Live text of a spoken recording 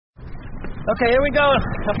Okay, here we go.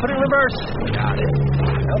 I'll put it in reverse. Got it.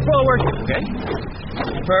 Now forward. Okay.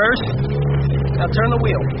 Reverse. Now turn the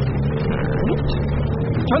wheel.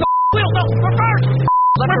 Turn the wheel. No, reverse.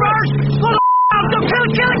 Reverse. Slow down. Don't kill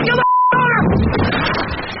it. Kill the motor.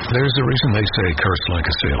 There's a reason they say curse like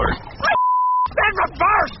a sailor. Then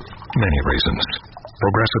reverse. Many reasons.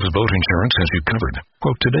 Progressive's boat insurance has you covered.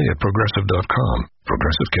 Quote today at Progressive.com.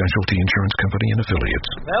 Progressive Casualty Insurance Company and Affiliates.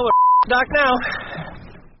 Well, we're dock now.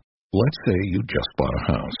 Let's say you just bought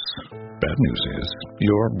a house. Bad news is,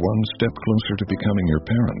 you're one step closer to becoming your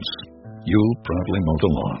parents. You'll proudly mow the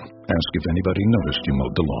lawn. Ask if anybody noticed you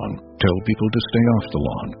mowed the lawn. Tell people to stay off the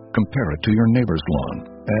lawn. Compare it to your neighbor's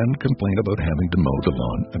lawn. And complain about having to mow the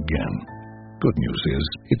lawn again. Good news is,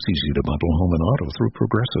 it's easy to bundle home and auto through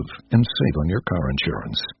Progressive and save on your car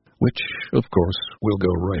insurance, which, of course, will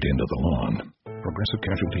go right into the lawn. Progressive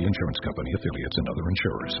Casualty Insurance Company, affiliates, and other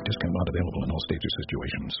insurers. Discount not available in all states or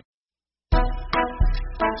situations.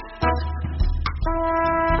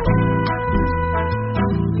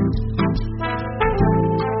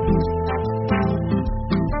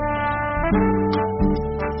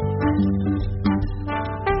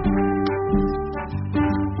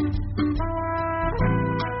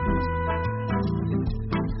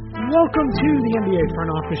 Welcome to the NBA Front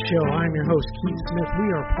Office Show. I'm your host, Keith Smith. We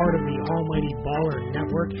are part of the Almighty Baller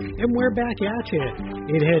Network, and we're back at you.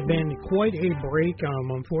 It had been quite a break.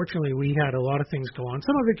 Unfortunately, we had a lot of things go on.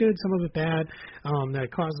 Some of it good, some of it bad,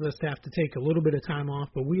 that caused us to have to take a little bit of time off,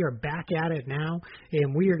 but we are back at it now,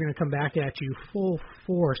 and we are going to come back at you full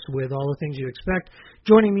force with all the things you expect.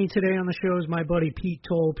 Joining me today on the show is my buddy Pete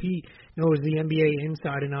Toll. Pete knows the NBA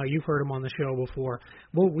inside and out. You've heard him on the show before.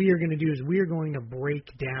 What we are going to do is we are going to break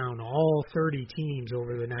down all 30 teams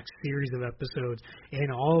over the next series of episodes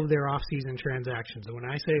and all of their offseason transactions. And when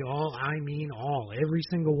I say all, I mean all. Every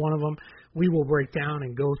single one of them we will break down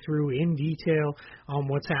and go through in detail on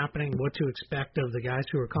what's happening, what to expect of the guys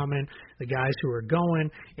who are coming, the guys who are going,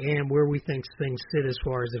 and where we think things sit as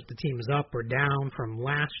far as if the team is up or down from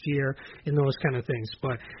last year and those kind of things.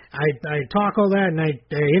 But I talk all that, and I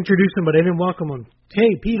introduce them, but I didn't welcome them.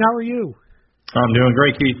 Hey, Pete, how are you? I'm doing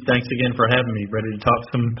great, Keith. Thanks again for having me. Ready to talk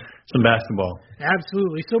some basketball.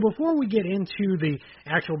 Absolutely. So before we get into the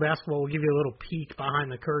actual basketball, we'll give you a little peek behind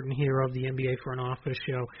the curtain here of the NBA Front Office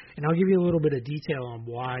Show, and I'll give you a little bit of detail on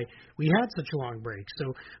why we had such a long break.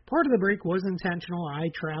 So part of the break was intentional. I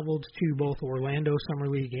traveled to both Orlando Summer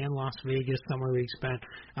League and Las Vegas Summer League, spent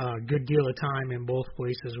a good deal of time in both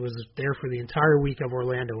places, was there for the entire week of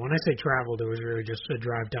Orlando. When I say traveled, it was really just a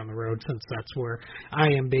drive down the road since that's where I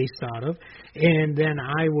am based out of. And then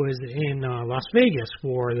I was in Las Vegas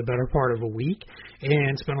for the better part of a week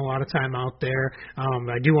and spent a lot of time out there.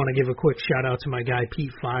 I do want to give a quick shout-out to my guy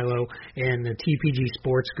Pete Philo and the TPG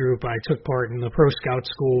Sports Group. I took part in the Pro Scout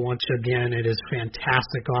School once again. It is a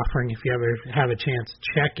fantastic offering. If you ever have a chance,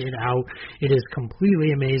 check it out. It is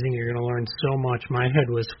completely amazing. You're going to learn so much. My head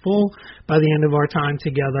was full by the end of our time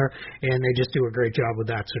together, and they just do a great job with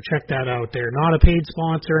that. So check that out there. Not a paid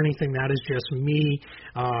sponsor or anything. That is just me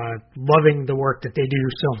loving the work that they do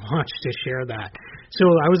so much to share that. So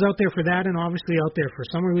I was out there for that, and obviously out there for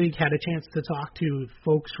Summer League, had a chance to talk to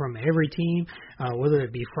folks from every team, whether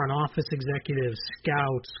it be front office executives,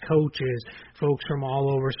 scouts, coaches, folks from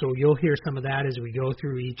all over. So you'll hear some of that as we go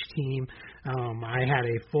through each team. I had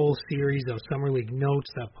a full series of Summer League notes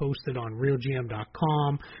that posted on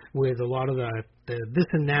realgm.com with a lot of the this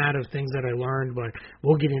and that of things that I learned, but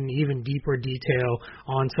we'll get in even deeper detail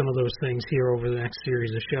on some of those things here over the next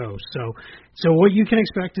series of shows. So what you can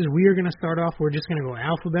expect is we are going to start off, we're just going to go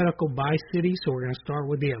alphabetical by city, so we're going to start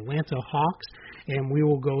with the Atlanta Hawks, and we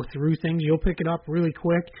will go through things. You'll pick it up really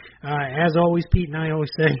quick. As always, Pete and I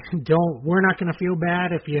always say, we're not going to feel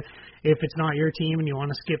bad if it's not your team and you want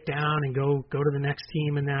to skip down and go to the next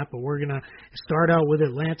team and that, but we're going to start out with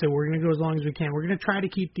Atlanta. We're going to go as long as we can. We're going to try to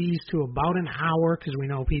keep these to about an hour because we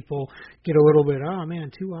know people get a little bit, oh man,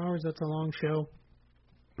 2 hours, that's a long show.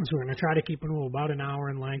 So we're going to try to keep them to about an hour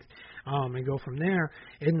in length and go from there.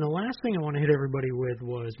 And the last thing I want to hit everybody with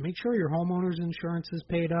was make sure your homeowner's insurance is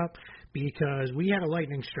paid up because we had a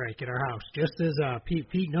lightning strike at our house. Just as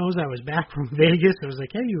Pete knows, I was back from Vegas. I was like,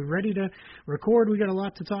 hey, you ready to record? We got a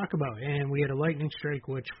lot to talk about. And we had a lightning strike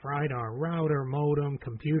which fried our router, modem,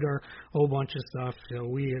 computer, a whole bunch of stuff. So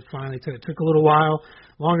we finally took a little while,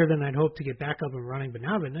 longer than I'd hoped to get back up and running. But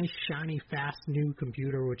now I have a nice, shiny, fast new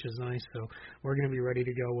computer, which is nice. So we're going to be ready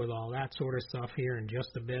to go with all that sort of stuff here in just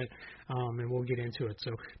a bit, and we'll get into it.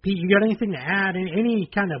 So, Pete, you got anything to add? Any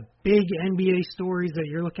kind of big NBA stories that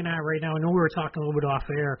you're looking at right now? I know we were talking a little bit off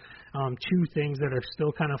air, two things that are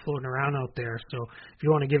still kind of floating around out there. So if you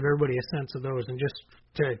want to give everybody a sense of those and just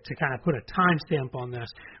to kind of put a timestamp on this,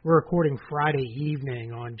 we're recording Friday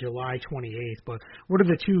evening on July 28th. But what are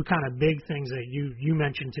the two kind of big things that you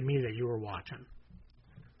mentioned to me that you were watching?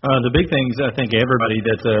 The big things, I think everybody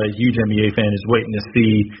that's a huge NBA fan is waiting to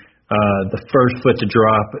see the first foot to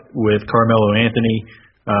drop with Carmelo Anthony.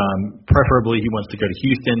 Preferably he wants to go to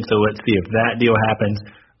Houston, so let's see if that deal happens.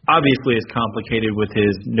 Obviously, it's complicated with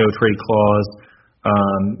his no-trade clause.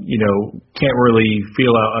 Can't really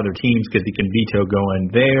feel out other teams because he can veto going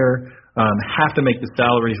there. Have to make the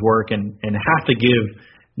salaries work and have to give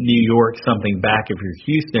New York something back if you're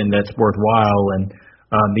Houston that's worthwhile. And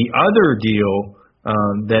the other deal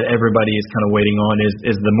that everybody is kind of waiting on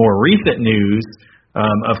is the more recent news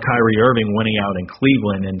of Kyrie Irving winning out in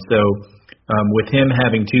Cleveland. And so with him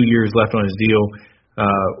having 2 years left on his deal,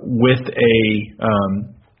 with a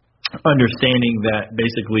understanding that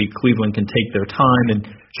basically Cleveland can take their time and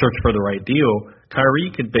search for the right deal, Kyrie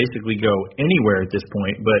could basically go anywhere at this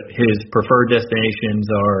point, but his preferred destinations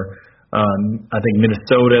are, I think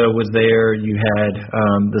Minnesota was there. You had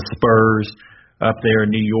the Spurs up there in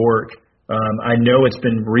New York. I know it's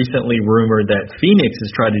been recently rumored that Phoenix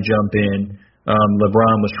has tried to jump in.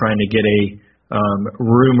 LeBron was trying to get a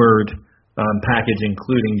rumored package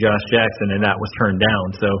including Josh Jackson, and that was turned down.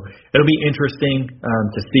 So it'll be interesting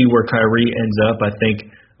to see where Kyrie ends up. I think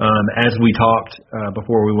as we talked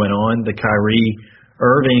before we went on, the Kyrie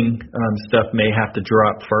Irving stuff may have to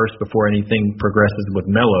drop first before anything progresses with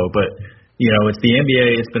Melo. But, it's the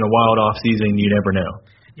NBA. It's been a wild offseason. You never know.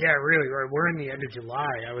 Yeah, really. We're in the end of July.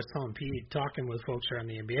 I was telling Pete, talking with folks around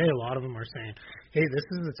the NBA, a lot of them are saying, hey, this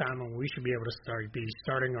is the time when we should be able to be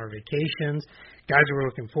starting our vacations. Guys are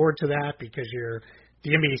looking forward to that because the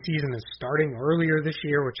NBA season is starting earlier this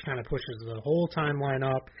year, which kind of pushes the whole timeline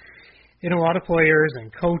up. And a lot of players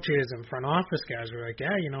and coaches and front office guys are like,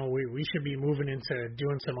 yeah, we should be moving into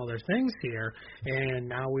doing some other things here. And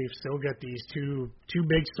now we've still got these two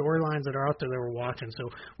big storylines that are out there that we're watching. So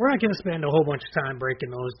we're not going to spend a whole bunch of time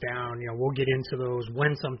breaking those down. We'll get into those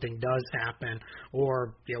when something does happen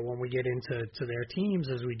or, when we get into their teams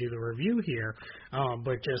as we do the review here.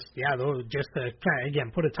 But just to kind of,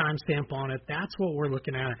 again, put a timestamp on it. That's what we're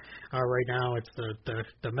looking at right now. It's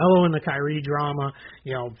the Melo and the Kyrie drama.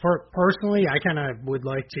 Personally, I kind of would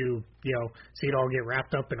like to, see it all get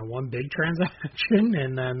wrapped up in a one big transaction,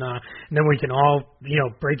 and then we can all,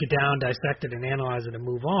 break it down, dissect it, and analyze it, and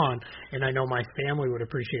move on. And I know my family would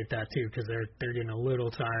appreciate that too, because they're getting a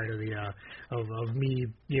little tired of of me,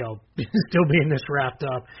 still being this wrapped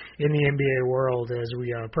up in the NBA world as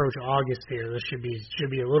we approach August here. This should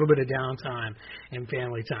be a little bit of downtime and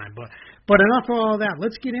family time. But enough of all that.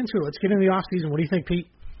 Let's get into it. Let's get into the off season. What do you think, Pete?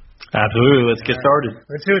 Absolutely. Let's get started.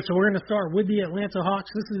 Let's do it. So we're going to start with the Atlanta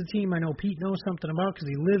Hawks. This is a team I know Pete knows something about because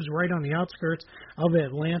he lives right on the outskirts of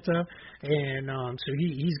Atlanta. And so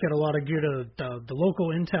he's got a lot of good the local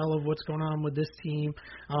intel of what's going on with this team.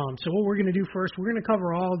 So what we're going to do first, we're going to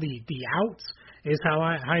cover all the outs is how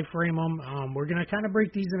I frame them. We're going to kind of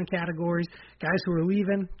break these into categories. Guys who are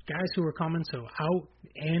leaving, guys who are coming, so out,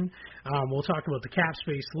 in. We'll talk about the cap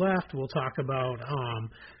space left. We'll talk about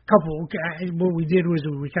what we did was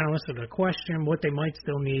we kind of listed a question, what they might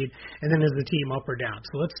still need, and then is the team up or down.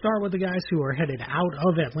 So let's start with the guys who are headed out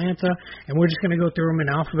of Atlanta, and we're just going to go through them in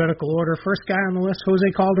alphabetical order. First guy on the list,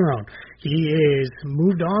 Jose Calderon. He is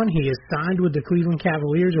moved on. He is signed with the Cleveland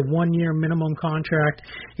Cavaliers, a 1-year minimum contract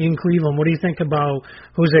in Cleveland. What do you think about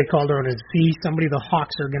Jose Calderon? Is he somebody the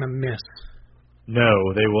Hawks are going to miss? No,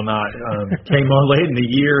 they will not. Came on late in the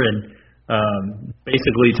year and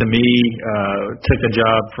basically, to me, took a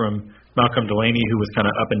job from Malcolm Delaney, who was kind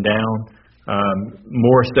of up and down.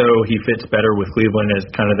 More so, he fits better with Cleveland as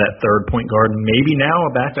kind of that third point guard. Maybe now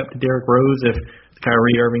a backup to Derrick Rose if the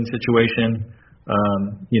Kyrie Irving situation,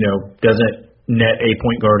 doesn't net a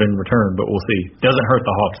point guard in return. But we'll see. Doesn't hurt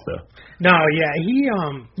the Hawks though. No, yeah, he,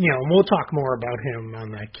 and we'll talk more about him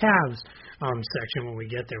on the Cavs section when we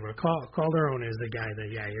get there. But Calderon is the guy that,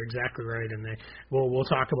 yeah, you're exactly right. And we'll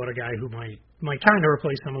talk about a guy who might kind of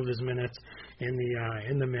replace some of his minutes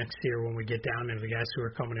in the mix here when we get down to the guys who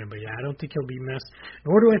are coming in. But yeah, I don't think he'll be missed.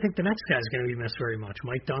 Nor do I think the next guy's going to be missed very much.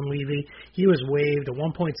 Mike Dunleavy, he was waived a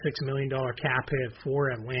 $1.6 million cap hit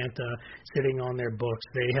for Atlanta, sitting on their books.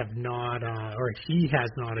 They have not, or he has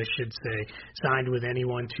not, I should say, signed with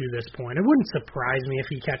anyone to this point. It wouldn't surprise me if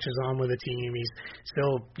he catches on with a team. He's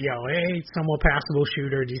still, somewhat passable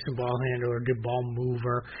shooter, decent ball handler, good ball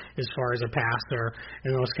mover as far as a passer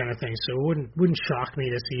and those kind of things. So it wouldn't shock me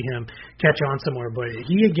to see him catch on somewhere. But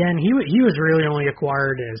he was really only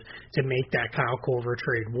acquired as to make that Kyle Korver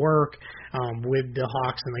trade work with the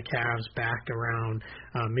Hawks and the Cavs back around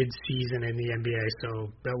mid-season in the NBA.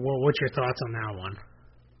 So what's your thoughts on that one?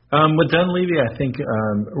 With Dunleavy, I think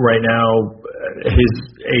right now his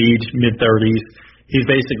age, mid-30s, he's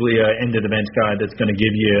basically an end-of-the-bench guy that's going to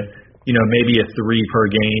give you, maybe a 3 per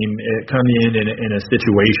game, come in a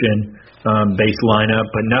situation-based lineup,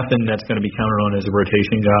 but nothing that's going to be counted on as a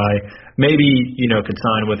rotation guy. Maybe, could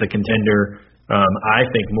sign with a contender, I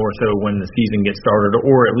think more so when the season gets started,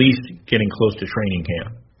 or at least getting close to training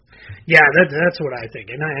camp. Yeah, that's what I think,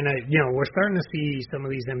 and I we're starting to see some of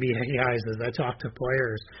these NBA guys as I talk to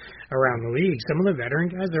players around the league. Some of the veteran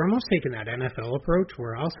guys, they're almost taking that NFL approach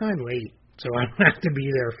where I'll sign late, so I don't have to be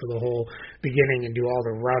there for the whole beginning and do all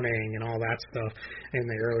the running and all that stuff in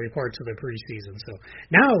the early parts of the preseason. So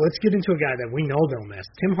now let's get into a guy that we know they'll miss.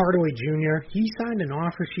 Tim Hardaway Jr., he signed an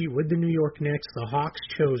offer sheet with the New York Knicks. The Hawks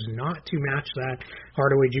chose not to match that.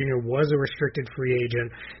 Hardaway Jr. was a restricted free agent,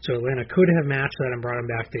 so Atlanta could have matched that and brought him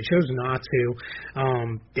back. They chose not to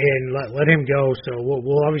and let him go. So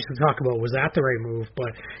we'll obviously talk about was that the right move.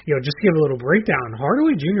 But, just to give a little breakdown,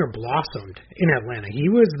 Hardaway Jr. blossomed in Atlanta. He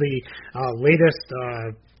was the latest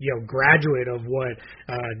graduate of what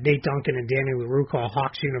Nate Duncan and Danny LaRue call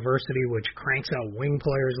Hawks University, which cranks out wing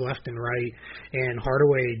players left and right. And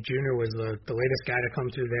Hardaway Jr. was the latest guy to come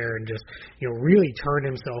through there and just really turn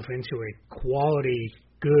himself into a quality,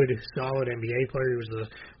 good, solid NBA player. He was the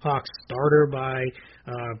Hawks starter by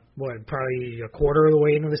probably a quarter of the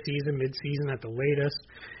way into the season, mid-season at the latest,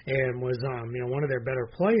 and was one of their better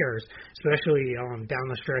players, especially down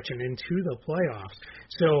the stretch and into the playoffs.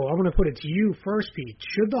 So I'm going to put it to you first, Pete.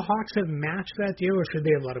 Should the Hawks have matched that deal, or should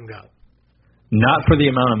they have let him go? Not for the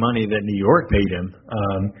amount of money that New York paid him.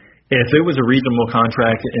 If it was a reasonable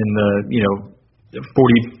contract in the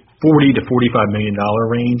 $40 to $45 million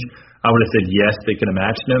range, I would have said yes, they could have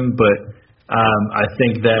matched him. But I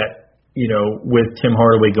think that with Tim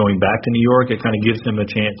Hardaway going back to New York, it kind of gives them a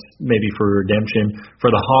chance maybe for redemption.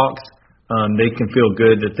 For the Hawks, they can feel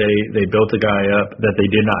good that they built a guy up that they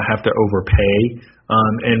did not have to overpay.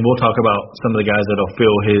 And we'll talk about some of the guys that'll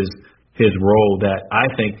fill his role that I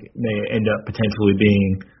think may end up potentially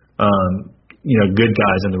being good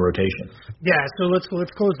guys in the rotation. Yeah, so let's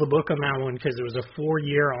close the book on that one because it was a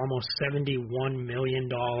 4-year, almost $71 million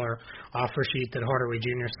offer sheet that Hardaway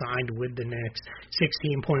Jr. signed with the Knicks.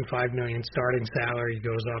 $16.5 million starting salary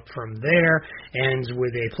goes up from there, ends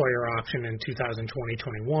with a player option in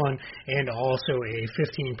 2020-21, and also a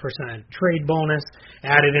 15% trade bonus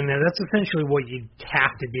added in there. That's essentially what you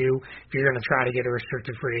have to do if you're going to try to get a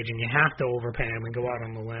restricted free agent. You have to overpay him and go out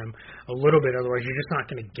on the limb a little bit, otherwise you're just not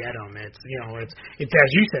going to get him. It's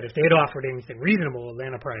as you said, if they'd offered anything reasonable,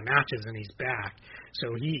 Atlanta probably matches and he's back.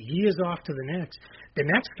 So he is off to the Knicks. The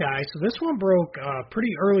next guy, so this one broke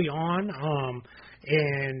pretty early on,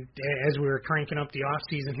 and as we were cranking up the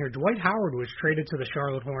offseason here, Dwight Howard was traded to the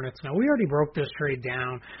Charlotte Hornets. Now, we already broke this trade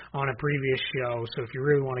down on a previous show, so if you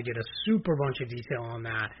really want to get a super bunch of detail on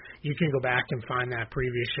that, you can go back and find that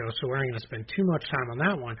previous show, so we're not going to spend too much time on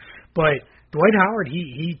that one. But Dwight Howard,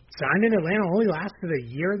 he signed in Atlanta, only lasted a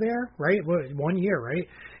year there, right? 1 year, right,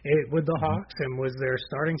 with the Hawks, and was their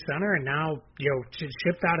starting center, and now,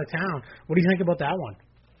 shipped out of town. What do you think about that one?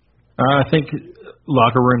 I think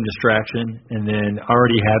locker room distraction, and then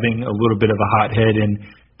already having a little bit of a hothead in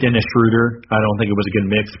Dennis Schroeder. I don't think it was a good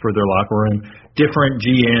mix for their locker room. Different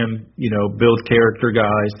GM, build character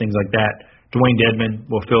guys, things like that. Dwayne Dedmon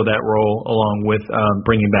will fill that role along with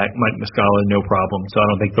bringing back Mike Muscala, no problem. So I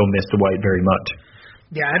don't think they'll miss Dwight very much.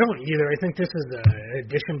 Yeah, I don't either. I think this is an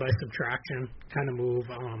addition by subtraction kind of move.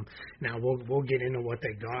 Now we'll get into what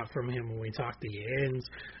they got from him when we talk the ends.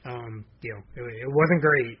 It wasn't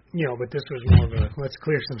great, but this was more of a let's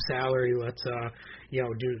clear some salary. Let's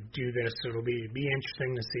do this. So it'll be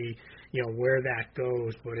interesting to see where that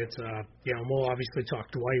goes. But it's we'll obviously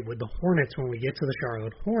talk Dwight with the Hornets when we get to the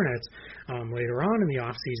Charlotte Hornets later on in the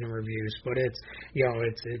off-season reviews. But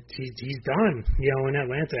he's done in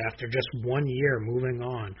Atlanta after just 1 year moving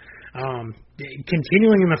on.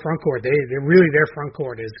 Continuing in the front court, their front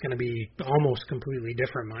court is going to be almost completely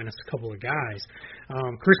different minus a couple of guys.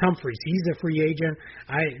 Chris Humphries, he's a free agent.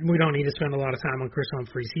 We don't need to spend a lot of time on Chris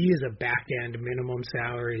Humphries. He is a back-end minimum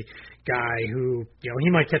salary guy who, he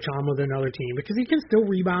might catch on with another team because he can still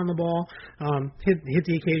rebound the ball, hit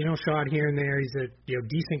the occasional shot here and there. He's a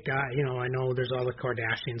decent guy. I know there's all the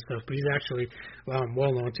Kardashian stuff, but he's actually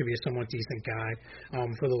well known to be a somewhat decent guy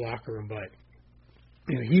for the locker room. But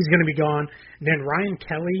He's going to be gone. And then Ryan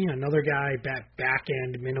Kelly, another guy,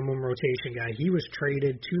 back-end minimum rotation guy, he was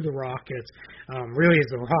traded to the Rockets. Really, as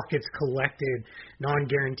the Rockets collected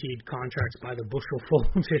non-guaranteed contracts by the bushel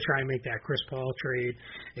to try and make that Chris Paul trade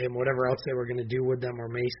and whatever else they were going to do with them or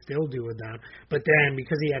may still do with them. But then,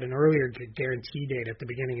 because he had an earlier guarantee date at the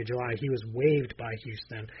beginning of July, he was waived by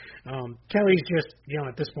Houston. Kelly's just,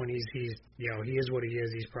 at this point, he's he is what he is.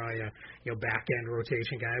 He's probably a back-end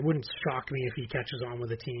rotation guy. It wouldn't shock me if he catches on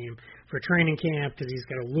with a team for training camp because he's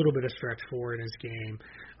got a little bit of stretch forward in his game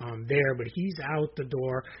there, but he's out the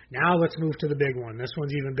door. Now let's move to the big one. This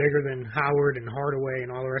one's even bigger than Howard and Hardaway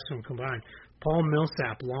and all the rest of them combined. Paul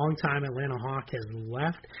Millsap, longtime Atlanta Hawk, has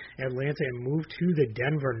left Atlanta and moved to the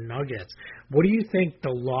Denver Nuggets. What do you think the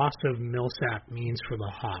loss of Millsap means for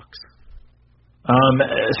the Hawks?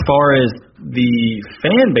 As far as the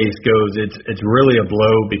fan base goes, it's really a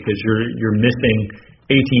blow because you're missing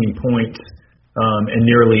 18 points and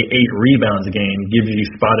nearly 8 rebounds a game. Gives you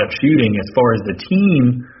spot up shooting. As far as the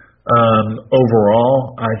team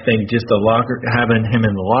overall, I think just having him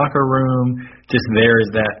in the locker room, just there is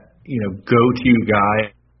that go-to guy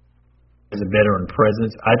as a veteran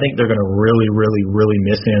presence. I think they're going to really, really, really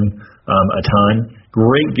miss him a ton.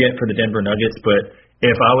 Great get for the Denver Nuggets, but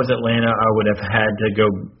if I was Atlanta, I would have had to go,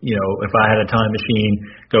 if I had a time machine,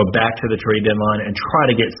 go back to the trade deadline and try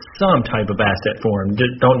to get some type of asset for him.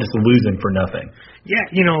 Don't just lose him for nothing. Yeah,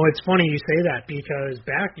 it's funny you say that because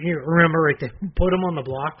remember, they put him on the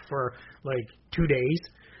block for like 2 days,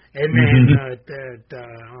 and then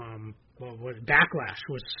the backlash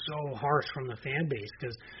was so harsh from the fan base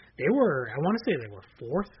because I want to say they were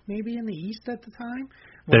 4th maybe in the East at the time.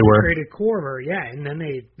 They were. Traded Korver, yeah, and then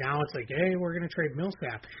now it's like, hey, we're going to trade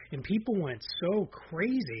Millsap, and people went so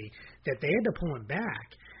crazy that they had to pull him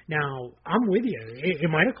back. Now, I'm with you. It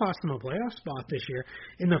might have cost them a playoff spot this year,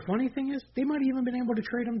 and the funny thing is, they might have even been able to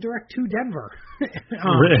trade him direct to Denver.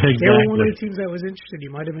 Exactly. They were one of the teams that was interested.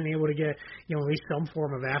 You might have been able to get, at least some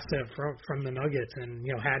form of asset from the Nuggets, and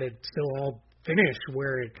had it still all finish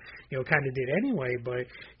where it kind of did anyway, but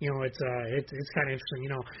it's kind of interesting.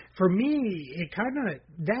 For me, it kind of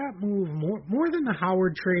that move more than the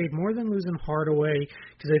Howard trade, more than losing Hardaway,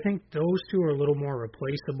 because I think those two are a little more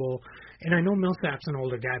replaceable. And I know Millsap's an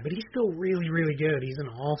older guy, but he's still really, really good. He's an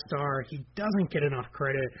all-star. He doesn't get enough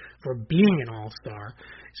credit for being an all-star.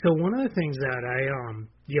 So one of the things that I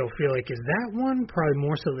feel like is that one probably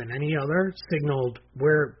more so than any other signaled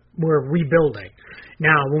we're rebuilding.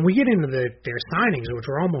 Now, when we get into their signings, which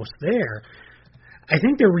are almost there, I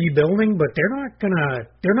think they're rebuilding, but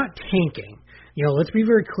they're not tanking. Let's be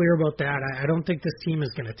very clear about that. I don't think this team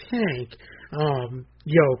is going to tank.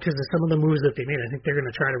 Because of some of the moves that they made, I think they're going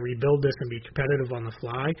to try to rebuild this and be competitive on the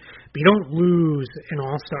fly. But you don't lose an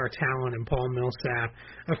all-star talent in Paul Millsap,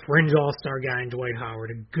 a fringe all-star guy in Dwight Howard,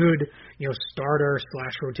 a good,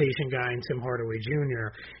 starter/rotation guy in Tim Hardaway Jr.,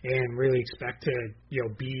 and really expect to,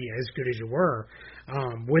 be as good as you were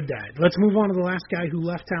with that. Let's move on to the last guy who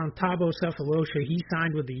left town, Thabo Sefolosha. He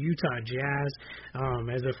signed with the Utah Jazz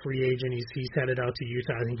as a free agent. He's headed out to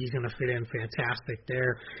Utah. I think he's going to fit in fantastic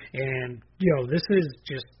there. And, this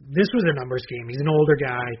was a numbers game. He's an older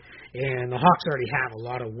guy, and the Hawks already have a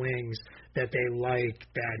lot of wings that they like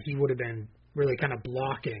that he would have been really kind of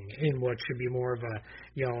blocking in what should be more of a,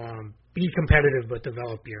 be competitive but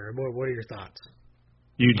develop year. What are your thoughts?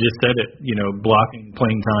 You just said it, blocking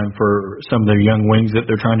playing time for some of their young wings that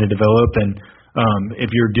they're trying to develop. And if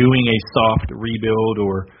you're doing a soft rebuild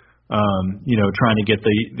or, trying to get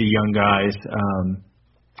the young guys,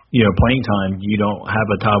 playing time, you don't have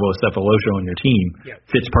a Thabo Sefolosha on your team. Yep.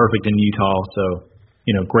 Fits perfect in Utah, so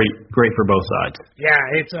great for both sides. Yeah,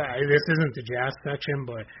 it's this isn't the Jazz section,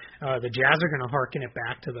 but the Jazz are going to harken it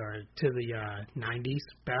back to the 90s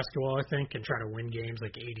basketball, I think, and try to win games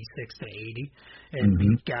like 86-80 and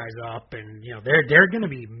beat guys up, and they're going to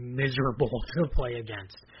be miserable to play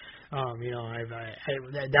against.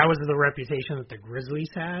 That was the reputation that the Grizzlies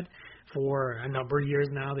had for a number of years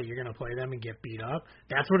now, that you're going to play them and get beat up.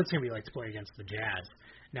 That's what it's going to be like to play against the Jazz.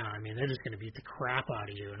 Now, I mean, they're just going to beat the crap out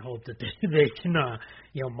of you and hope that they can,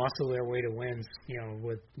 muscle their way to wins,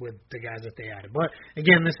 with the guys that they added. But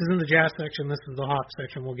again, this isn't the Jazz section. This is the Hawks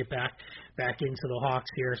section. We'll get back into the Hawks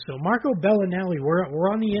here. So Marco Bellinelli, we're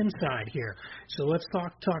on the inside here. So let's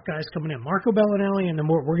talk guys coming in. Marco Bellinelli, and then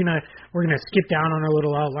we're gonna skip down on our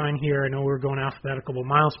little outline here. I know we're going alphabetical, but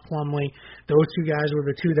Miles Plumlee, those two guys were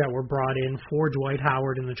the two that were brought in for Dwight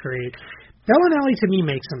Howard in the trade. Bellinelli to me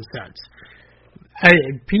makes some sense.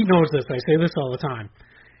 Pete knows this. I say this all the time.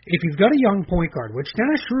 If you've got a young point guard, which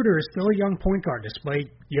Dennis Schroeder is still a young point guard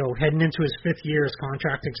despite, heading into his 5th year, his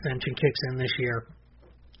contract extension kicks in this year.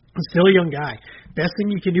 Still a young guy. Best thing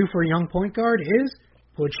you can do for a young point guard is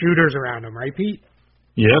put shooters around him, right, Pete?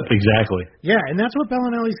 Yep, exactly. Yeah, and that's what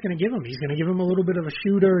Bellinelli's going to give him. He's going to give him a little bit of a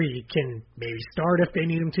shooter. He can maybe start if they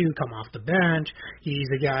need him to, come off the bench.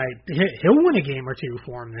 He's a guy, he'll win a game or two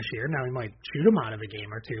for him this year. Now, he might shoot him out of a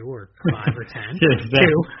game or two or 5 or 10.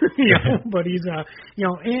 Yeah, but he's,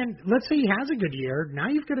 and let's say he has a good year. Now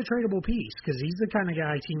you've got a tradable piece because he's the kind of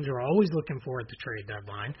guy teams are always looking for at the trade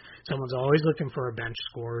deadline. Someone's always looking for a bench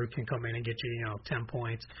scorer who can come in and get you, 10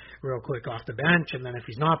 points real quick off the bench. And then if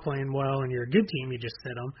he's not playing well and you're a good team, you just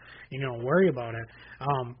sit him. You don't worry about it.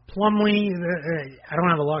 Plumlee, I don't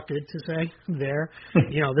have a lot good to say there.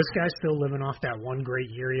 This guy's still living off that one great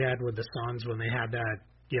year he had with the Suns when they had that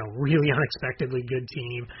really unexpectedly good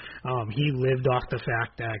team. He lived off the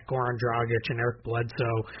fact that Goran Dragic and Eric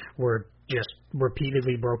Bledsoe were just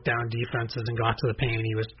repeatedly broke down defenses and got to the paint.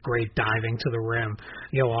 He was great diving to the rim,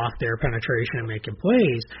 off their penetration and making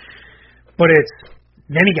plays. But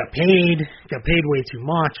then he got paid way too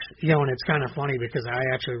much, and it's kind of funny because I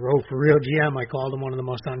actually wrote for Real GM. I called him one of the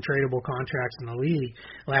most untradeable contracts in the league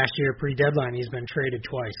last year pre-deadline. He's been traded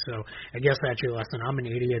twice, so I guess that's your lesson. I'm an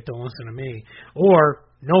idiot, don't listen to me. Or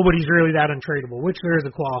nobody's really that untradeable, which there is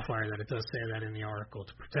a qualifier that it does say that in the article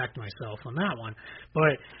to protect myself on that one.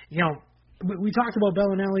 But, we talked about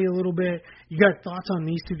Bellinelli a little bit. You got thoughts on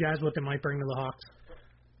these two guys, what they might bring to the Hawks?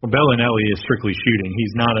 Well, Bellinelli is strictly shooting.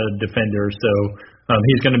 He's not a defender, so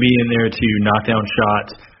he's going to be in there to knock down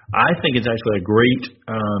shots. I think it's actually a great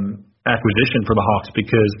acquisition for the Hawks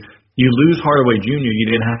because you lose Hardaway Jr., you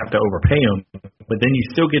didn't have to overpay him, but then you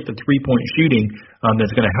still get the three-point shooting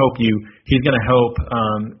that's going to help you. He's going to help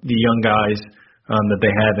the young guys that they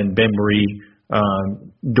have in Bembry,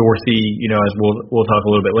 Dorsey, as we'll talk a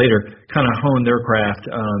little bit later, kind of hone their craft.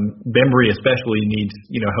 Bembry especially needs,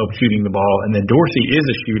 help shooting the ball. And then Dorsey is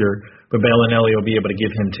a shooter, but Bellinelli will be able to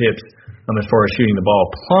give him tips as far as shooting the ball.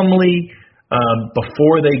 Plumlee,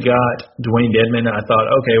 before they got Dwayne Dedmon, I thought,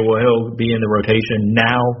 okay, well, he'll be in the rotation.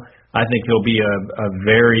 Now I think he'll be a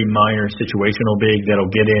very minor situational big that'll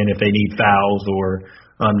get in if they need fouls or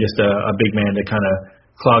just a big man to kind of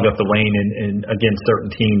clog up the lane and against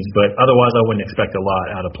certain teams, but otherwise I wouldn't expect a lot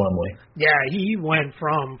out of Plumlee. Yeah, he went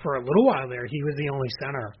for a little while there, he was the only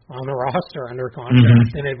center on the roster under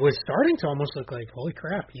contract, and it was starting to almost look like, holy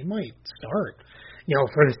crap, he might start.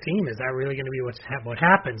 For this team, is that really going to be what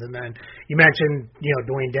happens? And then you mentioned,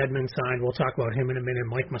 Dwayne Dedmon signed. We'll talk about him in a minute.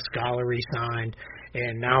 Mike Muscala re-signed,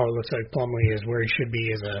 and now it looks like Plumlee is where he should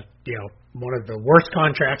be as one of the worst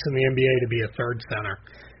contracts in the NBA to be a third center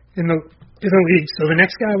in the league. So the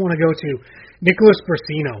next guy I want to go to, Nicholas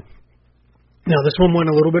Brasino. Now, this one went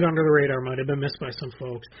a little bit under the radar, might have been missed by some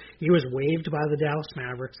folks. He was waived by the Dallas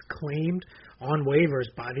Mavericks, claimed on waivers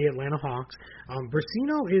by the Atlanta Hawks.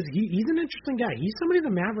 Brasino he's an interesting guy. He's somebody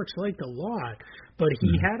the Mavericks liked a lot, but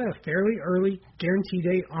he had a fairly early guarantee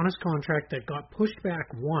date on his contract that got pushed back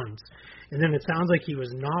once, and then it sounds like he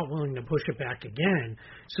was not willing to push it back again.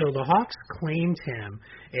 So the Hawks claimed him,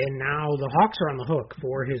 and now the Hawks are on the hook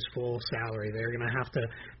for his full salary. They're going to have to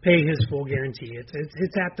pay his full guarantee.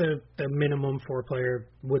 It's at the minimum for a player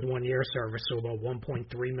with 1 year service, so about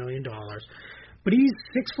 $1.3 million. But he's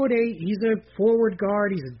 6'8". He's a forward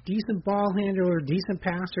guard. He's a decent ball handler, decent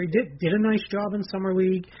passer. He did a nice job in summer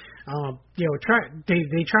league. They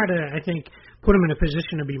try to, I think, put him in a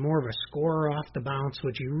position to be more of a scorer off the bounce,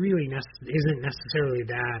 which he really isn't necessarily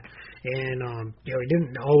that. And he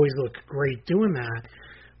didn't always look great doing that.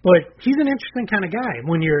 But he's an interesting kind of guy.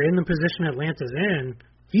 When you're in the position Atlanta's in,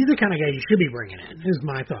 he's the kind of guy you should be bringing in. Is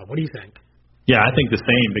my thought. What do you think? Yeah, I think the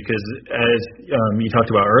same because as you talked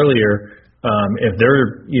about earlier. If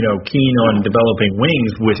they're, keen on developing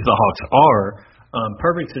wings, which the Hawks are,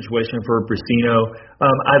 perfect situation for Brasino.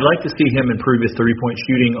 I'd like to see him improve his three-point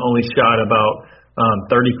shooting. Only shot about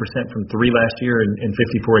 30% from three last year in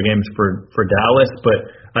 54 games for Dallas. But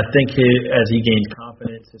I think as he gains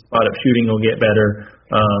confidence, his spot-up shooting will get better,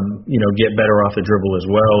 get better off the dribble as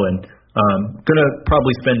well. And going to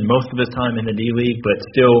probably spend most of his time in the D-League, but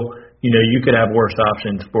still – you could have worse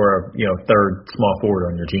options for a third small forward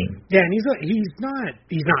on your team. Yeah, and he's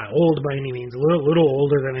not old by any means. A little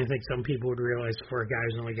older than I think some people would realize for a guy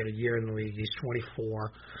who's only got a year in the league. He's 24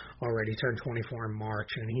 already, turned 24 in March,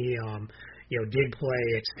 and he did play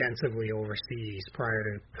extensively overseas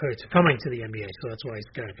prior to coming to the NBA. So that's why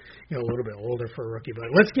he's got a little bit older for a rookie. But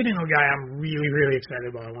let's get into a guy I'm really, really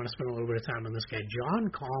excited about. I want to spend a little bit of time on this guy, John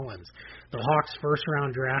Collins, the Hawks'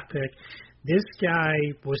 first-round draft pick. This guy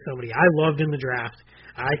was somebody I loved in the draft.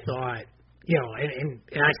 I thought And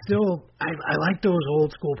I like those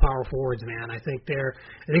old school power forwards, man. I think there's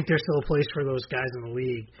still a place for those guys in the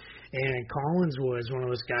league. And Collins was one of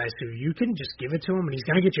those guys who you can just give it to him, and he's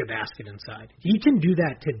going to get you a basket inside. He can do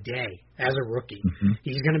that today as a rookie. Mm-hmm.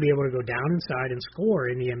 He's going to be able to go down inside and score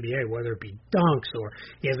in the NBA, whether it be dunks or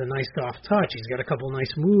he has a nice soft touch. He's got a couple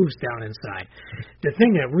nice moves down inside. The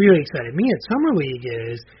thing that really excited me at Summer League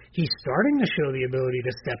is he's starting to show the ability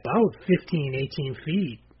to step out 15, 18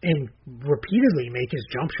 feet and repeatedly make his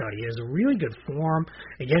jump shot. He has a really good form.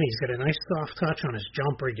 Again, he's got a nice soft touch on his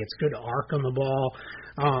jumper. He gets good arc on the ball.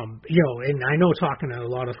 And I know talking to a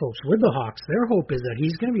lot of folks with the Hawks, their hope is that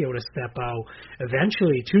he's going to be able to step out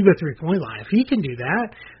eventually to the three-point line. If he can do that,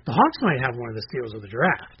 the Hawks might have one of the steals of the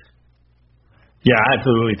draft. Yeah, I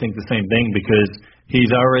absolutely think the same thing because he's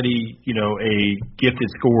already, a gifted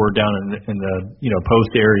scorer down in the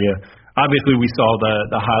post area. Obviously, we saw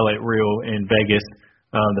the highlight reel in Vegas,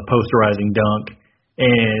 the posterizing dunk.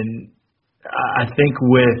 And I think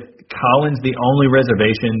with Collins, the only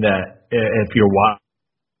reservation that if you're watching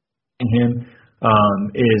him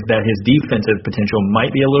is that his defensive potential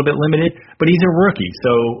might be a little bit limited, but he's a rookie.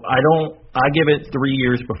 So I give it 3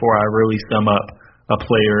 years before I really sum up a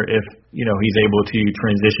player if, he's able to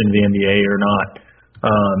transition to the NBA or not.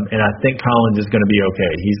 And I think Collins is going to be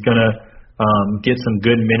okay. He's going to get some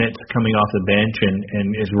good minutes coming off the bench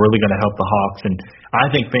and is really going to help the Hawks. And I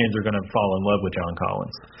think fans are going to fall in love with John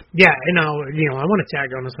Collins. Yeah, and I want to tag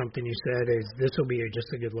on to something you said. Is this will be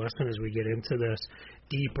just a good lesson as we get into this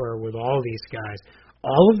deeper with all these guys.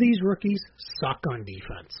 All of these rookies suck on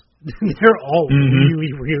defense. They're all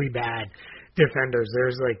really, really bad defenders.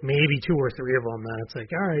 There's like maybe 2 or 3 of them that it's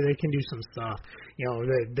like, all right, they can do some stuff.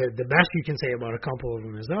 The best you can say about a couple of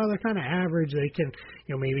them is, they're kind of average. They can,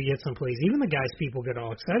 maybe get some plays. Even the guys people get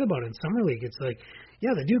all excited about in Summer League, it's like,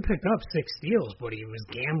 yeah, the dude picked up 6 steals, but he was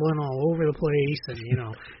gambling all over the place and,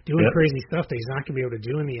 doing crazy stuff that he's not going to be able to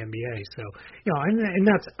do in the NBA. So, and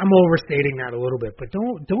that's, I'm overstating that a little bit, but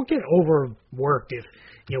don't get overworked if,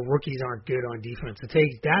 rookies aren't good on defense.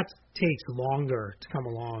 That takes longer to come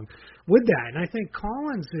along with that. And I think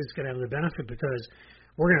Collins is going to have the benefit because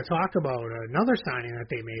we're going to talk about another signing that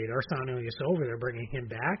they made, Ersan Ilyasova. They're bringing him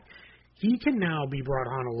back. He can now be brought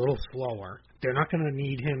on a little slower. They're not going to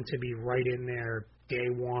need him to be right in there day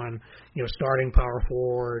one, starting power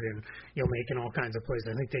forward and, making all kinds of plays.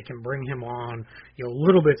 I think they can bring him on, a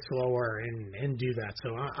little bit slower and do that.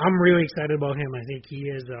 So I'm really excited about him. I think he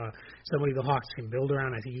is somebody the Hawks can build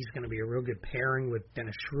around. I think he's going to be a real good pairing with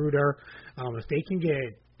Dennis Schroeder. If they can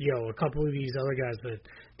get, a couple of these other guys that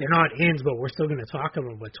they're not ins, but we're still going to talk about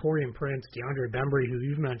them, but Taurean Prince, DeAndre Bembry, who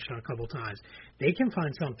you've mentioned a couple times, they can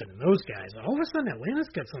find something in those guys. All of a sudden, Atlanta's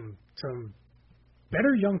got some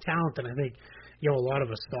better young talent than I think a lot of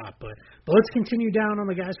us thought. But let's continue down on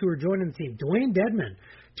the guys who are joining the team. Dwayne Dedmon,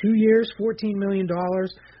 2 years, $14 million.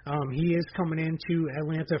 He is coming into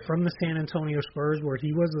Atlanta from the San Antonio Spurs, where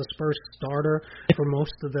he was the Spurs starter for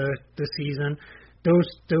most of the season. Those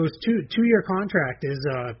two-year contract is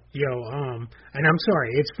and I'm sorry,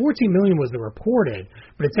 it's $14 million was the reported,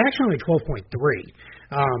 but it's actually only 12.3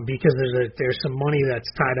 because there's some money that's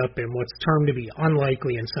tied up in what's termed to be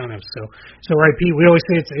unlikely incentives. So right, Pete, we always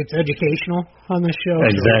say it's educational on this show.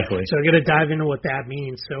 Exactly. So I got to dive into what that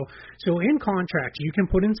means. So in contracts, you can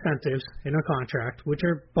put incentives in a contract, which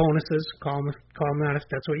are bonuses. Call them that if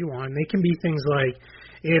that's what you want. And they can be things like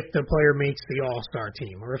if the player makes the All-Star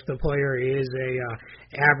team, or if the player is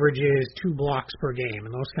averages 2 blocks per game,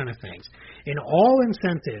 and those kind of things. And all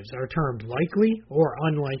incentives are termed likely or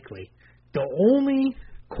unlikely. The only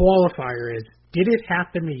qualifier is, did it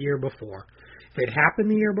happen the year before? If it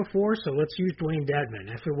happened the year before, so let's use Dwayne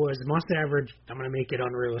Dedmon. If it was must average, I'm going to make it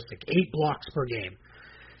unrealistic, 8 blocks per game,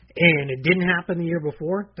 and it didn't happen the year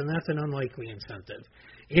before, then that's an unlikely incentive.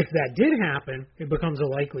 If that did happen, it becomes a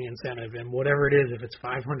likely incentive, and whatever it is, if it's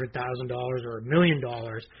 $500,000 or $1 million,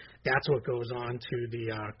 that's what goes on to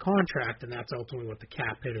the contract, and that's ultimately what the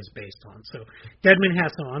cap hit is based on. So Dedmon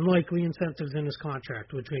has some unlikely incentives in his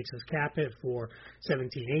contract, which makes his cap hit for 17-18,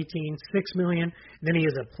 $6 million. Then he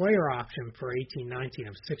has a player option for 18-19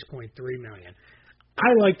 of $6.3 million.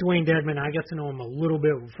 I like Dwayne Dedmon. I got to know him a little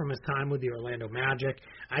bit from his time with the Orlando Magic.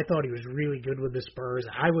 I thought he was really good with the Spurs.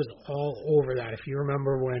 I was all over that. If you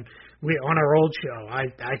remember when we on our old show,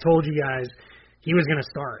 I told you guys he was going to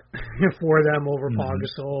start for them over Paul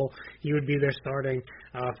Gasol. He would be their starting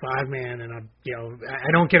 5-man, and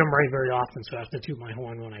I don't get him right very often, so I have to toot my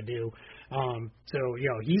horn when I do. So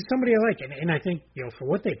he's somebody I like, and I think for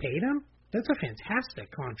what they paid him, that's a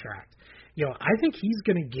fantastic contract. I think he's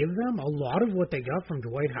going to give them a lot of what they got from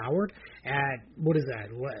Dwight Howard at, what is that,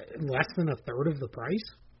 less than a third of the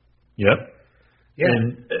price? Yep. Yeah.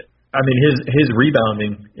 And I mean, his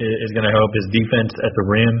rebounding is going to help. His defense at the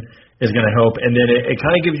rim is going to help, and then it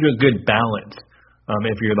kind of gives you a good balance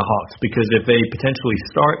if you're the Hawks, because if they potentially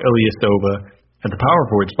start Ilyasova at the power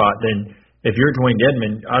forward spot, then if you're Dwayne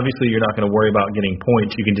Dedmon, obviously you're not going to worry about getting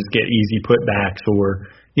points. You can just get easy putbacks or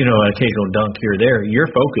an occasional dunk here or there. Your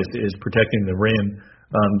focus is protecting the rim,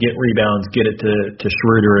 get rebounds, get it to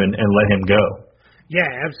Schroeder, and let him go. Yeah,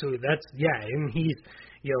 absolutely. And he's,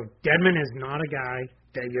 Dedmon is not a guy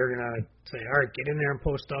that you're going to say, all right, get in there and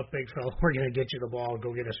post up, big fella. We're going to get you the ball.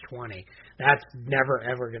 Go get us 20. That's never,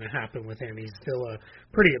 ever going to happen with him. He's still a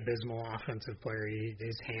pretty abysmal offensive player.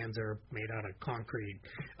 His hands are made out of concrete.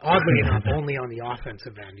 Oddly enough, only on the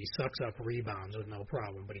offensive end. He sucks up rebounds with no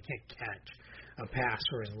problem, but he can't catch a pass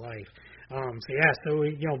for his life.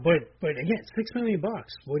 But again, $6 million.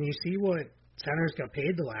 When you see what centers got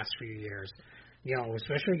paid the last few years,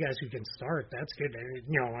 especially guys who can start, that's good. And,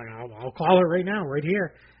 I'll call it right now, right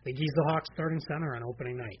here. I think he's the Hawks starting center on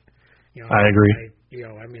opening night. I agree.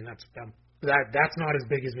 That's not as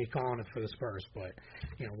big as me calling it for the Spurs, but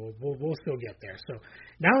we'll still get there. So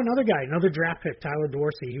now another guy, another draft pick, Tyler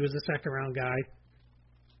Dorsey. He was a second round guy.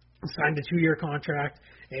 Signed a 2-year contract,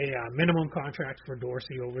 a minimum contract for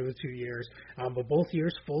Dorsey over the 2 years, but both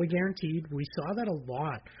years fully guaranteed. We saw that a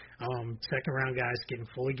lot. Second-round guys getting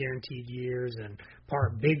fully guaranteed years and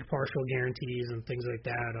big partial guarantees and things like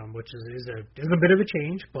that, which is a bit of a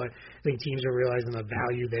change, but I think teams are realizing the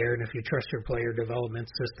value there. And if you trust your player development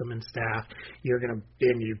system and staff, you're gonna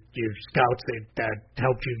your scouts that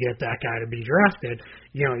helped you get that guy to be drafted.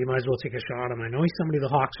 You might as well take a shot at him. I know he's somebody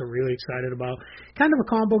the Hawks are really excited about. Kind of a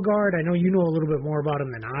combo guard. I know you know a little bit more about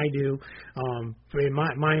him than I do.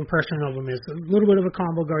 My impression of him is a little bit of a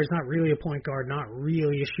combo guard. He's not really a point guard, not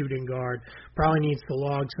really a shooting guard. Probably needs to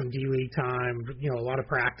log some D-League time, a lot of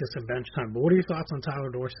practice and bench time. But what are your thoughts on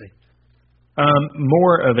Tyler Dorsey?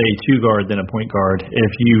 More of a two guard than a point guard.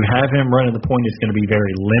 If you have him running the point, it's going to be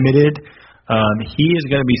very limited. He is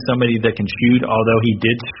going to be somebody that can shoot, although he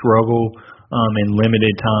did struggle in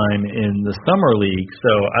limited time in the summer league.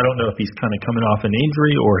 So I don't know if he's kind of coming off an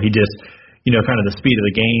injury or he just, kind of the speed of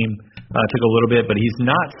the game took a little bit. But he's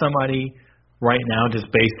not somebody right now, just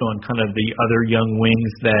based on kind of the other young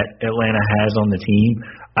wings that Atlanta has on the team.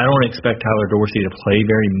 I don't expect Tyler Dorsey to play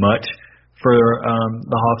very much for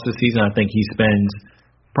the Hawks this season. I think he spends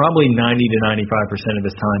probably 90 to 95% of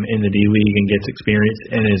his time in the D-League and gets experience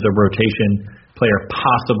and is a rotation player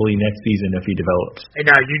possibly next season if he develops. And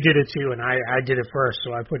now you did it too, and I did it first,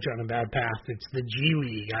 so I put you on a bad path. It's the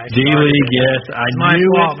G-League. G-League, yes. I knew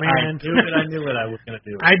it. I was going to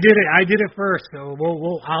do it. I did it first, so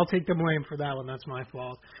I'll take the blame for that one. That's my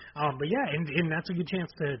fault. But yeah, and that's a good chance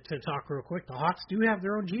to talk real quick. The Hawks do have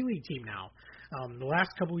their own G-League team now. The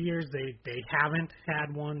last couple of years, they haven't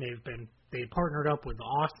had one. They partnered up with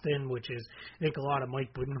Austin, which is, I think, a lot of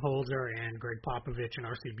Mike Budenholzer and Greg Popovich and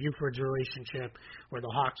R.C. Buford's relationship, where the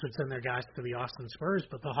Hawks would send their guys to the Austin Spurs.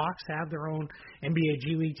 But the Hawks have their own NBA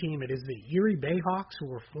G League team. It is the Erie Bayhawks, who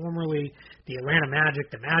were formerly the Atlanta Magic.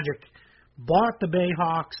 The Magic bought the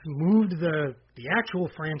Bayhawks, moved the actual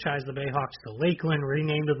franchise, the Bayhawks, to Lakeland,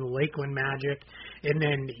 renamed them the Lakeland Magic, and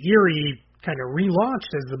then Erie kind of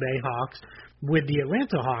relaunched as the Bayhawks, with the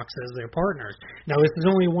Atlanta Hawks as their partners. Now, this is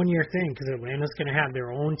only a one-year thing because Atlanta's going to have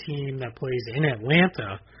their own team that plays in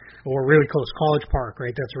Atlanta, or really close, College Park,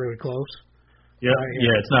 right? That's really close. Yeah,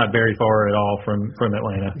 it's not very far at all from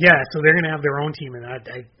Atlanta. Yeah, so they're going to have their own team, and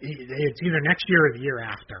it's either next year or the year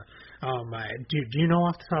after. Do you know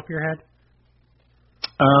off the top of your head?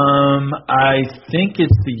 I think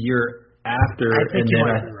it's the year after. I think you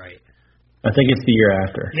might be right. I think it's the year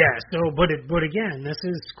after. Yeah. So, but again, this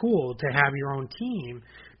is cool to have your own team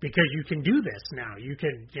because you can do this now. You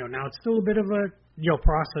can, now it's still a bit of a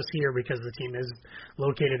process here because the team is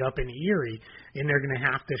located up in Erie, and they're going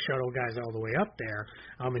to have to shuttle guys all the way up there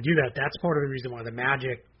and do that. That's part of the reason why the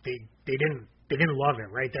Magic they didn't love it,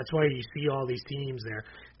 right? That's why you see all these teams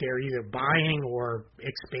they're either buying or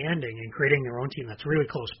expanding and creating their own team that's really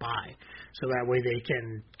close by. So that way they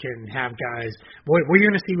can have guys. What you're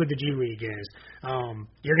going to see with the G League is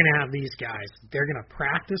you're going to have these guys. They're going to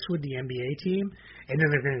practice with the NBA team, and then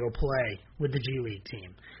they're going to go play with the G League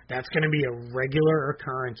team. That's going to be a regular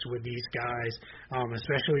occurrence with these guys,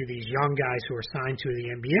 especially these young guys who are signed to the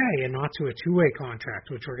NBA and not to a two-way contract,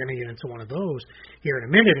 which we're going to get into one of those here in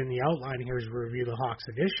a minute. In the outline here is review the Hawks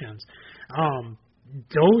additions.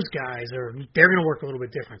 Those guys they're going to work a little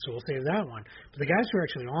bit different, so we'll save that one. But the guys who are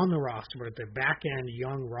actually on the roster, but the back-end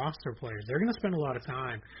young roster players, they're going to spend a lot of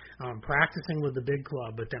time practicing with the big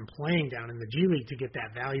club, but then playing down in the G League to get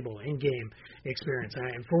that valuable in-game experience.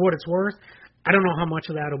 And for what it's worth, I don't know how much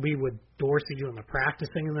of that will be with Dorsey doing the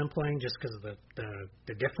practicing and then playing just because of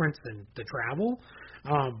the difference in the travel.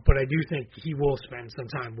 But I do think he will spend some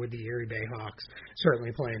time with the Erie Bay Hawks,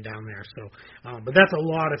 certainly playing down there. So, but that's a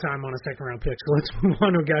lot of time on a second-round pick. So let's move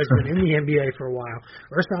on to a guy who's been in the NBA for a while.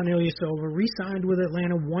 Ersan Ilyasova re-signed with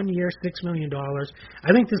Atlanta, 1 year, $6 million.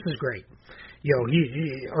 I think this is great.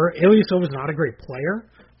 Ilyasova is not a great player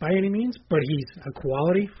by any means, but he's a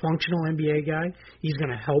quality, functional NBA guy. He's going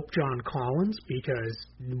to help John Collins because,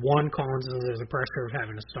 one, Collins is under the pressure of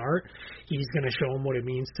having to start. He's going to show him what it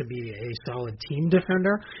means to be a solid team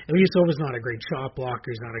defender. Ilyasova's not a great shot blocker.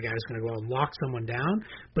 He's not a guy who's going to go out and lock someone down,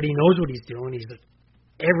 but he knows what he's doing. He's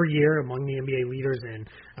every year among the NBA leaders in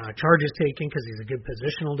charges taken because he's a good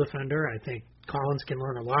positional defender. I think Collins can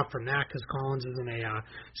learn a lot from that because Collins isn't a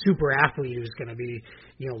super athlete who's going to be,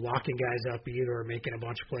 locking guys up either or making a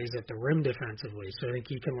bunch of plays at the rim defensively. So I think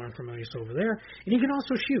he can learn from Ilyasova there. And he can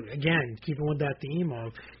also shoot. Again, keeping with that theme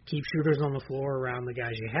of keep shooters on the floor around the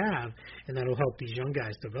guys you have, and that'll help these young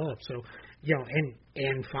guys develop. So,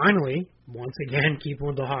 and finally, once again, keeping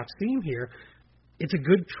with the Hawks theme here, it's a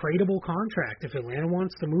good tradable contract. If Atlanta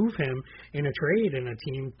wants to move him in a trade and a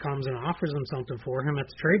team comes and offers him something for him at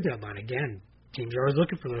the trade deadline, again, teams are always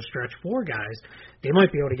looking for those stretch four guys. They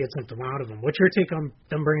might be able to get something out of him. What's your take on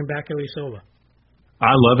them bringing back Ilyasova?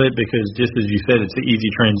 I love it because, just as you said, it's an easy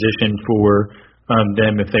transition for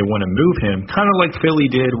them if they want to move him. Kind of like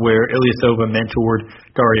Philly did where Ilyasova mentored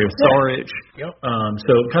Dario Saric. Yep.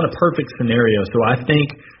 So kind of perfect scenario. So I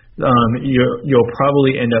think you'll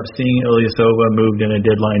probably end up seeing Ilyasova moved in a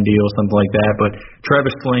deadline deal, something like that. But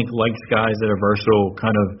Travis Schlenk likes guys that are versatile,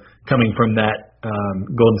 kind of coming from that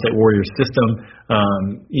Golden State Warriors system.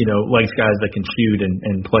 Likes guys that can shoot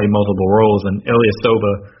and play multiple roles. And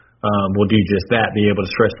Ilyasova will do just that, be able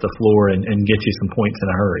to stretch the floor and get you some points in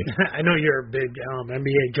a hurry. I know you're a big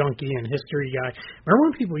NBA junkie and history guy.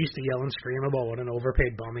 Remember when people used to yell and scream about what an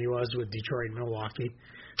overpaid bum he was with Detroit and Milwaukee?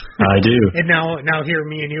 I do. And now here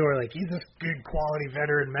me and you are like, he's a good quality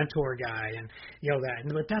veteran mentor guy, and that.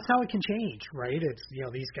 But that's how it can change, right? It's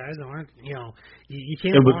these guys aren't you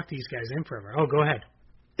can't lock these guys in forever. Oh, go ahead.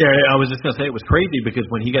 Yeah, I was just gonna say it was crazy because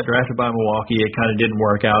when he got drafted by Milwaukee, it kind of didn't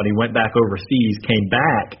work out. He went back overseas, came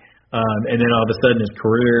back, and then all of a sudden his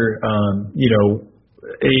career,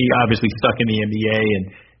 he obviously stuck in the NBA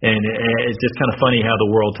and it's just kind of funny how the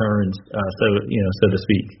world turns, so to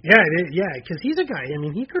speak. Yeah, because he's a guy. I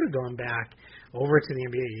mean, he could have gone back over to the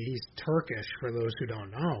NBA. He's Turkish, for those who don't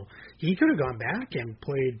know. He could have gone back and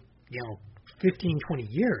played, 15, 20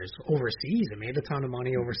 years overseas and made a ton of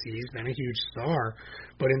money overseas, been a huge star.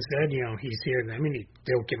 But instead, he's here. I mean,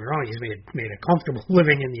 don't get me wrong, he's made a comfortable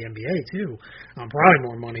living in the NBA too. Probably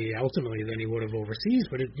more money ultimately than he would have overseas.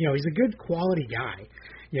 But he's a good quality guy.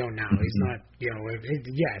 Now he's not.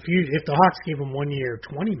 If the Hawks gave him 1 year,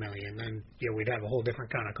 $20 million, then we'd have a whole different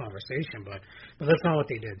kind of conversation. But that's not what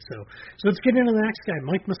they did. So let's get into the next guy,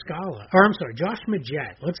 Josh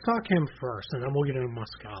Magette. Let's talk him first, and then we'll get into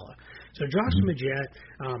Muscala. So Josh Magette,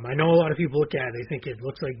 I know a lot of people look at it, they think it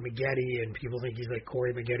looks like Maggette, and people think he's like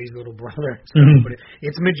Corey Maggette's little brother. But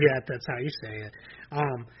it's Magette, that's how you say it.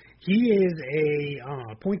 He is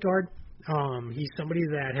a point guard. He's somebody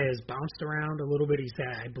that has bounced around a little bit.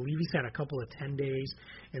 I believe he's had a couple of 10 days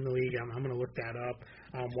in the league. I'm going to look that up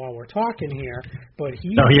while we're talking here. But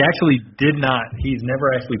he actually did not. He's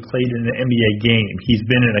never actually played in an NBA game. He's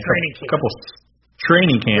been in a couple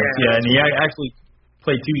training camps. Yeah, and he actually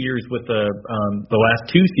played 2 years with the last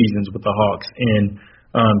 2 seasons with the Hawks in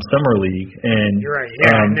summer league. And you're right.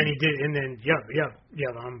 Yeah, and then he did. And then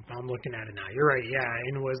I'm looking at it now. You're right. Yeah,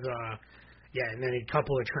 and it was. And then a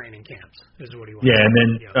couple of training camps is what he was. Yeah, and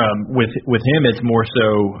then with him, it's more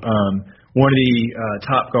so one of the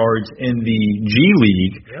top guards in the G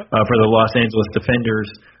League for the Los Angeles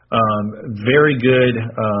Defenders. Very good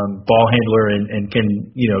ball handler and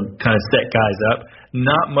can kind of set guys up.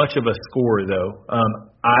 Not much of a scorer though.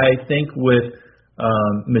 I think with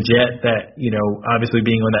Magette that obviously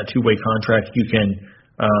being on that 2-way contract, you can.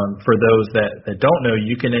 For those that don't know,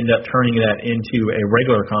 you can end up turning that into a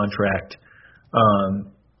regular contract.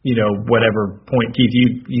 Whatever point, Keith,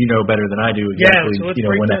 you know better than I do exactly. Yeah, so let's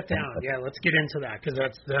break that down. Yeah, let's get into that because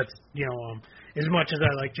that's as much as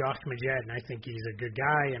I like Josh Magette and I think he's a good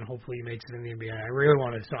guy and hopefully he makes it in the NBA, I really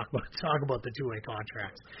wanted to talk about the 2-way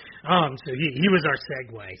contracts. So he was our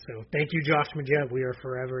segue. So thank you, Josh Magette. We are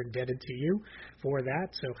forever indebted to you for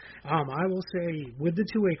that. So I will say with the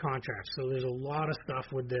 2-way contracts, so there's a lot of stuff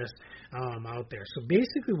with this out there. So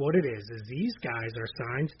basically what it is these guys are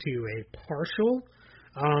signed to a partial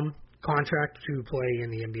contract to play in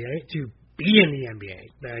the NBA, to be in the NBA.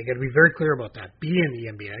 I got to be very clear about that. Be in the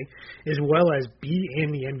NBA, as well as be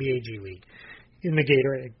in the NBA G League, in the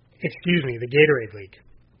Gatorade League.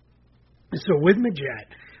 So with Majet,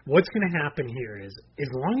 what's going to happen here is, as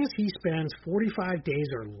long as he spends 45 days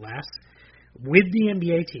or less with the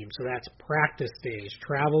NBA team, so that's practice days,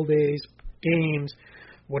 travel days, games,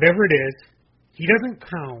 whatever it is, he doesn't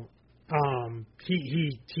count.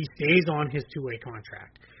 He stays on his two-way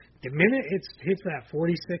contract. The minute it hits that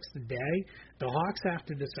 46th day, the Hawks have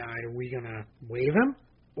to decide, are we going to waive him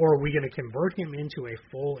or are we going to convert him into a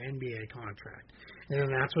full NBA contract? And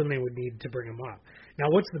then that's when they would need to bring him up. Now,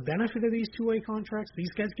 what's the benefit of these two-way contracts?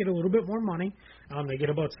 These guys get a little bit more money. They get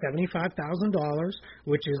about $75,000,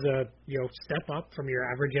 which is a step up from your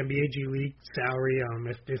average NBA G League salary.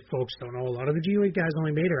 If folks don't know, a lot of the G League guys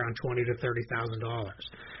only made around $20,000 to $30,000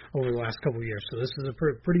 over the last couple of years. So this is a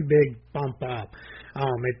pretty big bump up.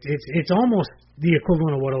 It's almost the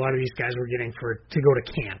equivalent of what a lot of these guys were getting to go to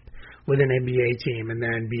camp with an NBA team and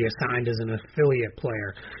then be assigned as an affiliate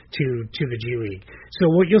player to the G League. So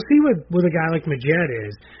what you'll see with a guy like Majet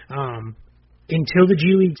is until the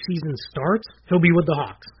G League season starts, he'll be with the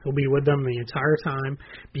Hawks. He'll be with them the entire time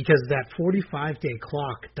because that 45-day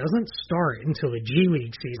clock doesn't start until the G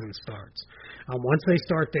League season starts. Once they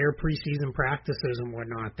start their preseason practices and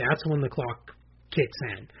whatnot, that's when the clock kicks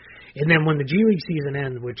in. And then when the G League season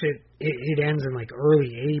ends, which it ends in like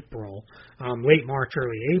early April, late March,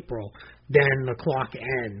 early April, then the clock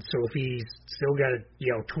ends. So if he's still got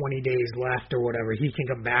 20 days left or whatever, he can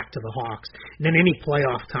come back to the Hawks. And then any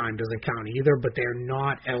playoff time doesn't count either, but they're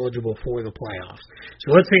not eligible for the playoffs.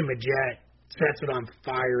 So let's say Majet sets it on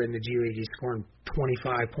fire in the G League. He's scoring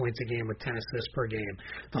 25 points a game with 10 assists per game.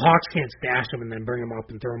 The Hawks can't stash him and then bring him up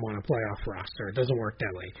and throw him on a playoff roster. It doesn't work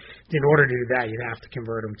that way. In order to do that, you'd have to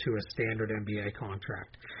convert him to a standard NBA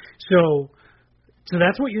contract. So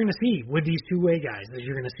that's what you're going to see with these two-way guys, is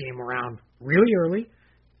you're going to see him around really early,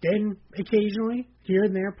 then occasionally, here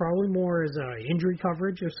and there, probably more as injury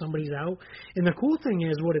coverage if somebody's out. And the cool thing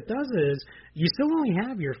is, what it does is, you still only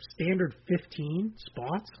have your standard 15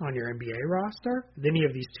 spots on your NBA roster. Then you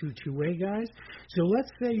have these two-way guys. So let's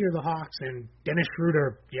say you're the Hawks and Dennis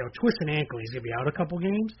Schroeder, twists an ankle, he's going to be out a couple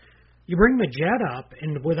games. You bring Majet up,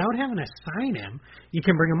 and without having to sign him, you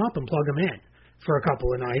can bring him up and plug him in for a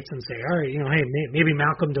couple of nights and say, all right, hey, maybe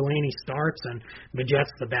Malcolm Delaney starts and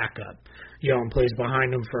Majet's the backup, and plays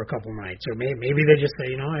behind him for a couple nights. Or maybe they just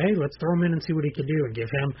say, hey, let's throw him in and see what he can do and give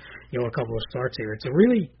him, a couple of starts here. It's a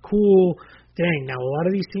really cool thing. Now, a lot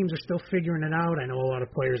of these teams are still figuring it out. I know a lot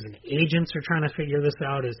of players and agents are trying to figure this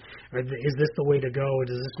out. Is this the way to go?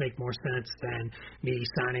 Does this make more sense than me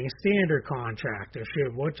signing a standard contract? Or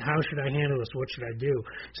how should I handle this? What should I do?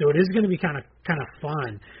 So it is going to be kind of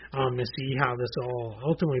fun to see how this all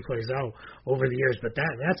ultimately plays out over the years. But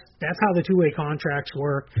that's how the two-way contracts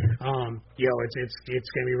work. It's going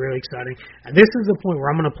to be really exciting. And this is the point where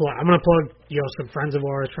I'm going to plug some friends of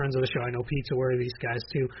ours, friends of the show. I know Pete's aware of these guys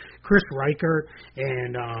too. Chris Reichert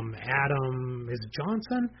and Adam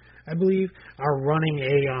Johnson, I believe, are running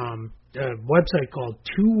a website called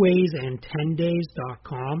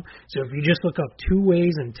 2waysand10days.com. So if you just look up 2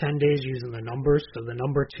 ways and 10 days using the numbers, so the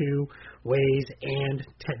number 2 ways and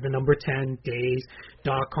the number 10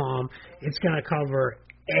 days.com, it's going to cover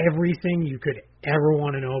everything you could ever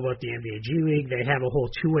want to know about the NBA G League. They have a whole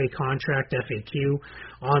two-way contract FAQ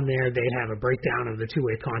on there. They have a breakdown of the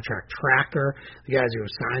two-way contract tracker, the guys who have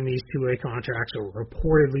signed these two-way contracts or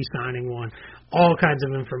reportedly signing one, all kinds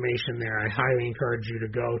of information there. I highly encourage you to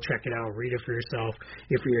go check it out, read it for yourself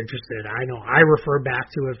if you're interested. I know I refer back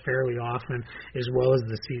to it fairly often, as well as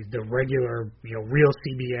the regular, real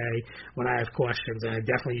CBA when I have questions, and I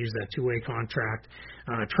definitely use that two-way contract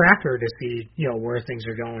tracker to see, where things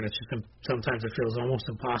are going. It's just sometimes it feels almost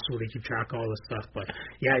impossible to keep track of all this stuff. But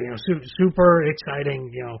yeah, super exciting,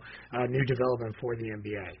 new development for the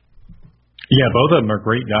NBA. Yeah, both of them are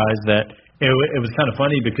great guys. That it was kind of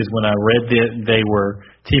funny because when I read that they were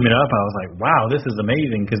teaming up, I was like, wow, this is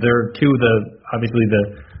amazing, because they're two of the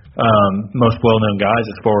most well-known guys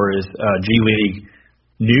as far as G League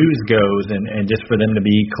news goes, and just for them to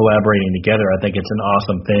be collaborating together, I think it's an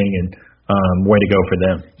awesome thing, and way to go for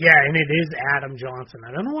them. Yeah, and it is Adam Johnson.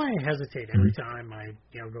 I don't know why I hesitate every time I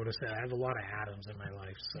go to say. I have a lot of Adams in my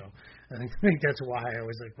life, so I think that's why I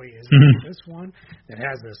was like, wait, is it this one that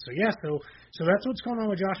has this? So yeah, so that's what's going on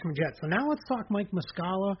with Josh Majette. So now let's talk Mike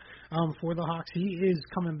Muscala for the Hawks. He is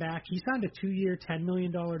coming back. He signed a 2-year, $10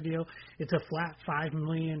 million deal. It's a flat $5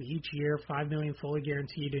 million each year, $5 million fully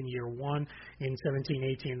guaranteed in year 1 in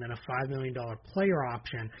 17-18, then a $5 million player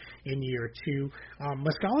option in year 2.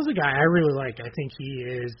 Muscala's a guy I really like. I think he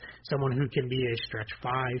is someone who can be a stretch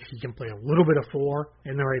 5. He can play a little bit of 4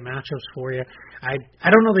 in the right matchups for you. I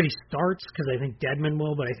don't know that he starts because I think Dedmon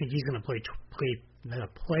will, but I think he's going to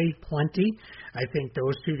play plenty. I think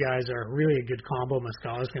those two guys are really a good combo.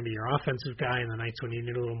 Muscala's going to be your offensive guy in the nights when you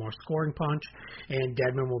need a little more scoring punch, and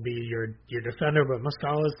Dedmon will be your defender. But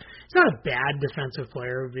Muscala's not a bad defensive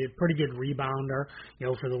player. He'll be a pretty good rebounder,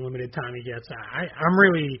 for the limited time he gets. I'm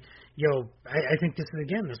really, I think this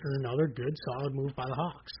is another good solid move by the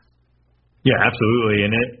Hawks. Yeah, absolutely.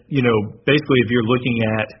 And basically, if you're looking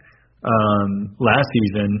at last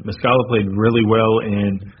season, Muscala played really well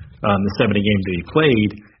in the 70 games that he played,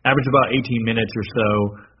 averaged about 18 minutes or so.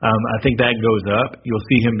 I think that goes up. You'll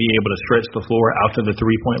see him be able to stretch the floor out to the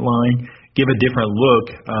three-point line, give a different look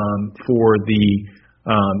for the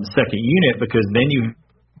second unit, because then you have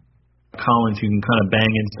Collins who can kind of bang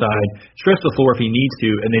inside, stretch the floor if he needs to,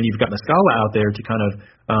 and then you've got Muscala out there to kind of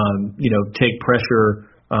take pressure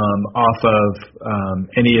off of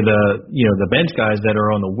any of the bench guys that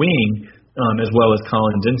are on the wing, as well as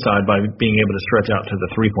Collins inside by being able to stretch out to the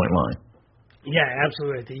three-point line. Yeah,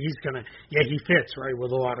 absolutely. I think he fits right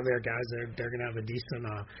with a lot of their guys. They're gonna have a decent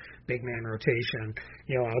big man rotation,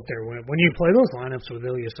 out there. When you play those lineups with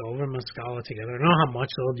Ilyasova and Muscala together, I don't know how much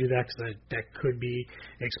they'll do that because that could be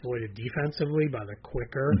exploited defensively by the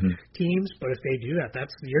quicker teams. But if they do that,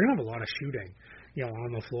 you're gonna have a lot of shooting,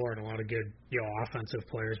 on the floor, and a lot of good, offensive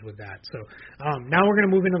players with that. So now we're going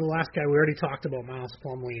to move into the last guy. We already talked about Miles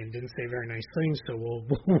Plumlee and didn't say very nice things, so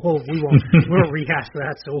we won't rehash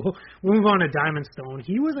that. So we'll move on to Diamond Stone.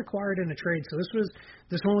 He was acquired in a trade, so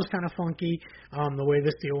this one was kind of funky. The way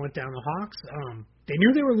this deal went down, the Hawks, they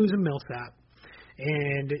knew they were losing Millsap,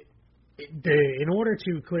 and in order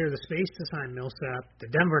to clear the space to sign Millsap, the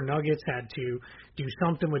Denver Nuggets had to do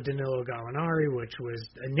something with Danilo Gallinari, which was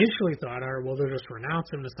initially thought, they'll just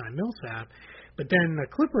renounce him to sign Millsap. But then the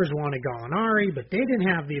Clippers wanted Gallinari, but they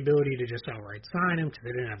didn't have the ability to just outright sign him because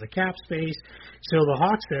they didn't have the cap space. So the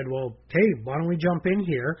Hawks said, well, hey, why don't we jump in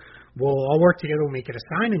here? We'll all work together. We'll make it a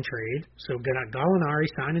sign and trade. So Gallinari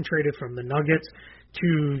signed and traded from the Nuggets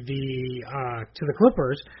to the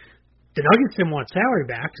Clippers. The Nuggets didn't want salary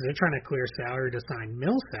back because they're trying to clear salary to sign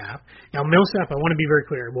Millsap. Now, Millsap, I want to be very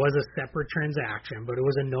clear, it was a separate transaction, but it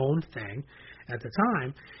was a known thing at the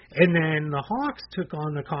time. And then the Hawks took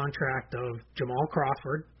on the contract of Jamal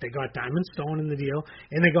Crawford. They got Diamond Stone in the deal,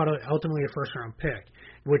 and they got ultimately a first-round pick,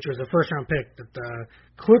 which was a first-round pick that the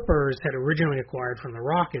Clippers had originally acquired from the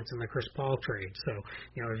Rockets in the Chris Paul trade. So,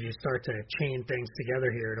 if you start to chain things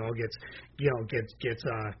together here, it all gets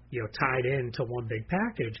tied into one big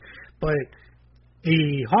package. But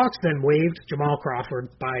the Hawks then waived Jamal Crawford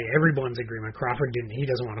by everyone's agreement. Crawford he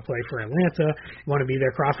doesn't want to play for Atlanta. He want to be there.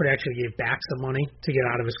 Crawford actually gave back some money to get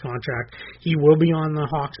out of his contract. He will be on the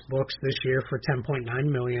Hawks books this year for $10.9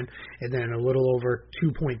 million, and then a little over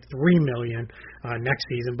 $2.3 million next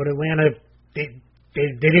season. But Atlanta, they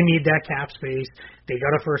didn't need that cap space. They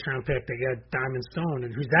got a first-round pick. They got Diamond Stone,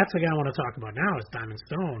 and that's the guy I want to talk about now is Diamond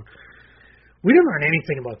Stone. We didn't learn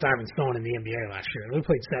anything about Diamond Stone in the NBA last year. He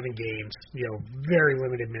played 7 games, very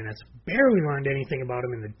limited minutes. Barely learned anything about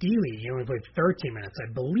him in the D-League. He only played 13 minutes.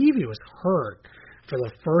 I believe he was hurt for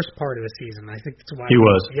the first part of the season. I think that's why he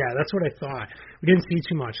was. Yeah, that's what I thought. We didn't see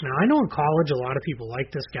too much. Now, I know in college a lot of people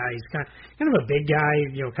like this guy. He's kind of a big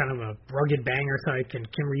guy, kind of a rugged banger type, can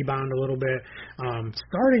rebound a little bit.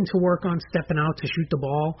 Starting to work on stepping out to shoot the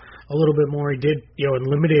ball a little bit more. He did, in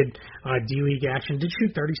limited D-League action, did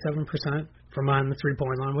shoot 37% from on the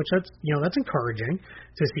three-point line, which that's encouraging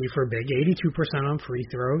to see for a big. 82% on free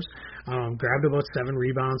throws, grabbed about 7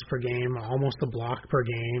 rebounds per game, almost a block per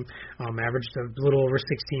game, averaged a little over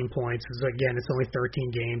 16 points. It's only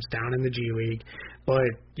 13 games down in the G League, but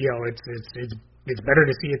it's better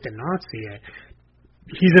to see it than not see it.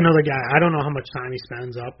 He's another guy. I don't know how much time he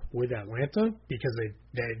spends up with Atlanta because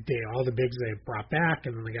they all the bigs they brought back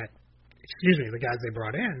and then the guys they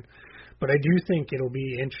brought in. But I do think it'll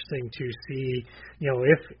be interesting to see,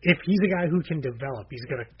 if he's a guy who can develop. He's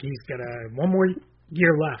got one more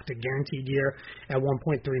year left, a guaranteed year at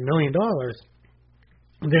 $1.3 million.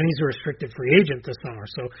 Then he's a restricted free agent this summer.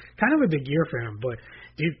 So kind of a big year for him. But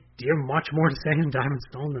do you have much more to say on Diamond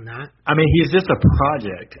Stone than that? I mean, he's just a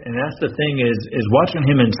project. And that's the thing is watching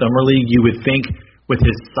him in Summer League, you would think with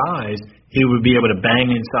his size, he would be able to bang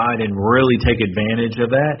inside and really take advantage of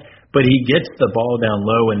that. But he gets the ball down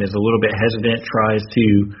low and is a little bit hesitant, tries to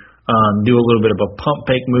do a little bit of a pump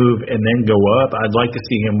fake move and then go up. I'd like to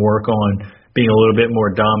see him work on being a little bit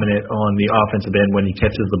more dominant on the offensive end when he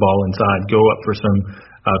catches the ball inside, go up for some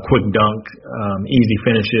quick dunk, easy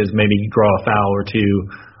finishes, maybe draw a foul or two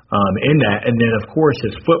in that. And then, of course,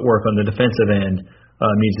 his footwork on the defensive end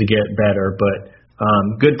needs to get better. But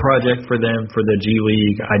good project for them for the G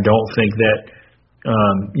League. I don't think that,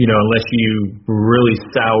 unless you really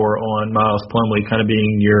sour on Miles Plumlee kind of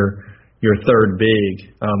being your third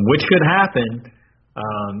big, which could happen,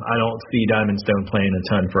 I don't see Diamond Stone playing a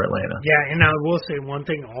ton for Atlanta. Yeah, and I will say one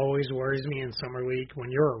thing always worries me in Summer League.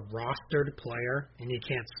 When you're a rostered player and you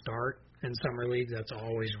can't start in Summer League, that's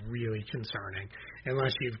always really concerning.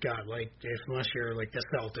 Unless you've got, unless you're like the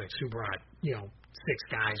Celtics who brought, 6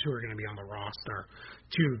 guys who are going to be on the roster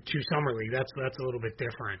to Summer League. That's a little bit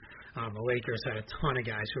different. The Lakers had a ton of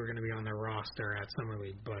guys who are going to be on their roster at Summer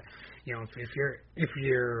League, but if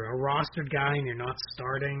you're a rostered guy and you're not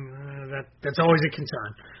starting, that's always a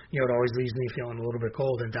concern. It always leaves me feeling a little bit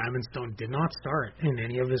cold. And Diamond Stone did not start in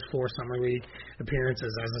any of his 4 Summer League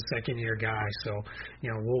appearances as a second-year guy. So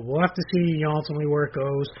we'll have to see ultimately where it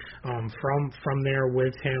goes from there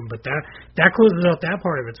with him. But that closes out that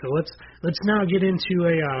part of it. So let's now get into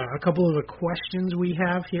a couple of the questions we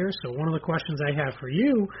have here. So one of the questions I have for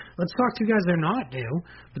you, let's talk to guys that are not new,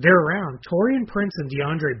 but they're around. Taurean Prince and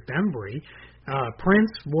DeAndre Bembry.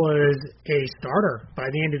 Prince was a starter by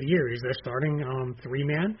the end of the year. He's their starting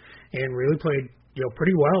 3-man and really played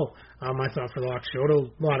pretty well. I thought for the Hawks, showed a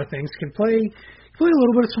lot of things. Can play a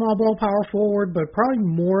little bit of small ball power forward, but probably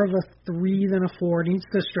more of a 3 than a 4. Needs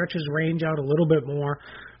to stretch his range out a little bit more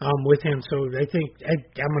with him. So I think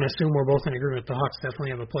I'm going to assume we're both in agreement. The Hawks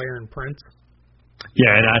definitely have a player in Prince.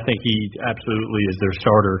 Yeah, and I think he absolutely is their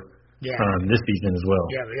starter this season as well.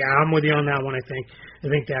 Yeah, I'm with you on that one. I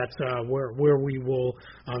think that's where we will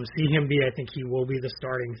see him be. I think he will be the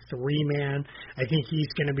starting 3-man. I think he's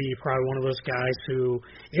going to be probably one of those guys who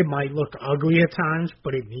it might look ugly at times,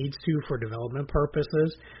 but it needs to for development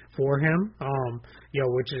purposes for him.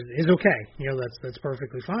 Which is okay. That's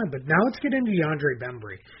perfectly fine. But now let's get into DeAndre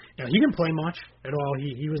Bembry. He didn't play much at all.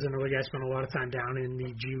 He was another guy spent a lot of time down in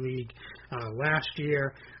the G League last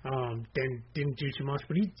year. Then didn't do too much,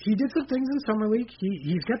 but he did some things in Summer League.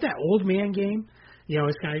 He's got that old man game.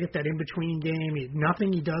 He's kind of got that in-between game.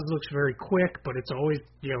 Nothing he does looks very quick, but it's always,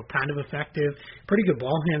 kind of effective. Pretty good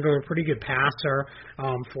ball handler, pretty good passer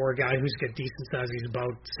for a guy who's got decent size. He's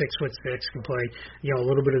about 6'6", can play, a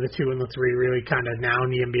little bit of the 2 and the 3, really kind of now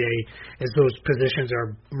in the NBA as those positions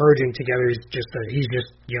are merging together. He's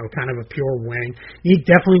just kind of a pure wing. He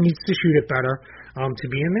definitely needs to shoot it better to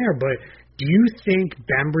be in there, but do you think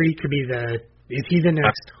Bembry could be is he the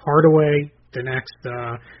next Hardaway, the next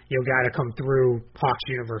guy to come through Hawks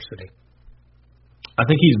University? I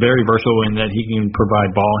think he's very versatile in that he can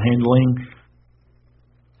provide ball handling.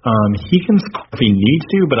 He can score if he needs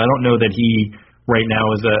to, but I don't know that he right now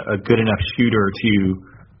is a good enough shooter to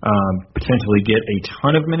potentially get a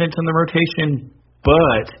ton of minutes in the rotation.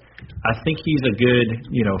 But I think he's a good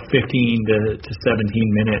 15 to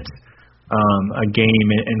 17 minutes a game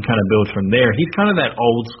and kind of build from there. He's kind of that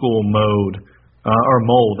old school mold,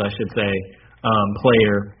 I should say,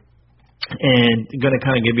 player, and going to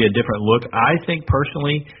kind of give you a different look. I think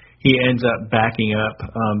personally he ends up backing up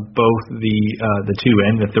both the 2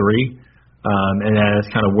 and the 3, and that's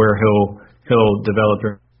kind of where he'll develop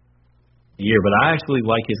during the year. But I actually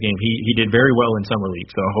like his game. He did very well in Summer League,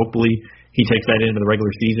 so hopefully he takes that into the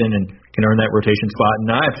regular season and can earn that rotation spot. And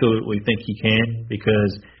I absolutely think he can,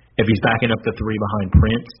 because if he's backing up the 3 behind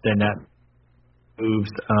Prince, then that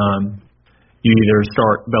moves. You either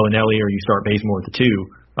start Bellinelli or you start Bazemore at the 2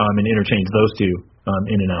 and interchange those 2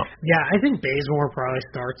 in and out. Yeah, I think Bazemore probably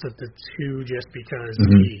starts at the 2 just because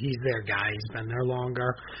he's their guy. He's been there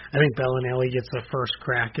longer. I think Bellinelli gets the first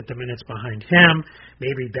crack at the minutes behind him.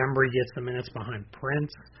 Maybe Bembry gets the minutes behind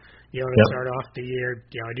Prince. To start off the year.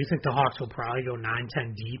 I do think the Hawks will probably go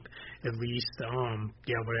 9-10 deep at least.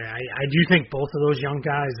 But I do think both of those young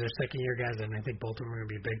guys, they're second-year guys, and I think both of them are going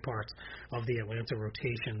to be big parts of the Atlanta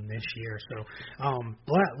rotation this year. So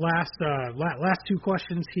last 2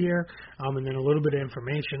 questions here, and then a little bit of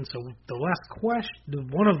information. So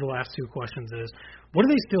one of the last 2 questions is, what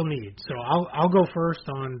do they still need? So I'll go first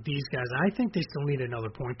on these guys. I think they still need another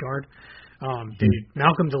point guard.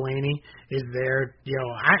 Malcolm Delaney is there.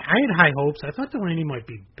 I had high hopes. I thought Delaney might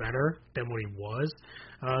be better than what he was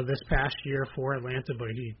this past year for Atlanta, but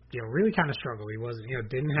he really kind of struggled. He wasn't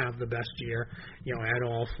didn't have the best year at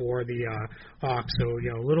all for the Hawks. So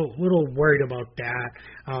a little worried about that.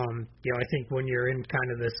 I think when you're in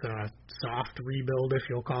kind of this soft rebuild, if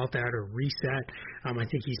you'll call it that, or reset, I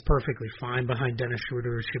think he's perfectly fine behind Dennis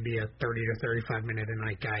Schroeder, who should be a 30 to 35 minute a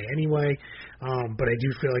night guy anyway. But I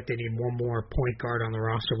do feel like they need one more point guard on the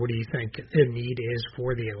roster. What do you think the need is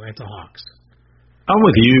for the Atlanta Hawks? I'm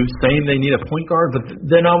with you, saying they need a point guard, but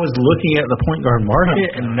then I was looking at the point guard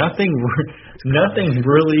market, and nothing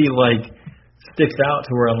really sticks out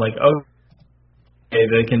to where I'm like, oh, okay,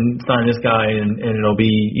 they can sign this guy and it'll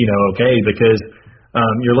be okay, because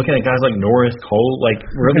you're looking at guys like Norris Cole,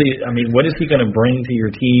 really, I mean, what is he going to bring to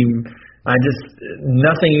your team?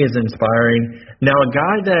 Nothing is inspiring. Now, a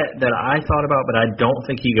guy that I thought about, but I don't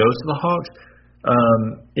think he goes to the Hawks,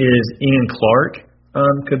 is Ian Clark.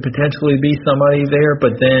 Could potentially be somebody there,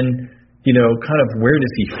 but then, kind of where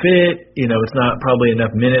does he fit? It's not probably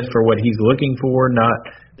enough minutes for what he's looking for.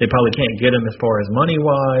 They probably can't get him as far as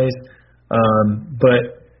money-wise.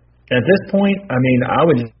 But at this point, I mean, I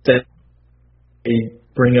would say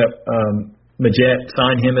bring up Majette,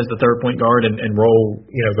 sign him as the third point guard, and roll,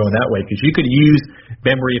 going that way, because you could use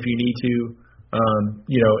Bembry if you need to.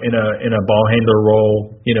 In a ball handler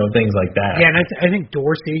role, things like that. Yeah, and I think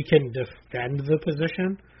Dorsey can defend the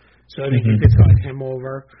position, so I think you could slide him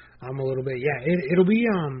over a little bit. Yeah, it'll be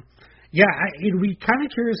it'll be kind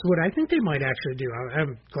of curious what I think they might actually do.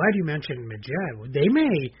 I'm glad you mentioned Majette. They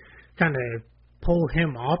may kind of pull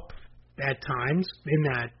him up at times in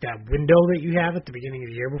that window that you have at the beginning of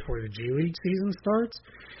the year before the G League season starts,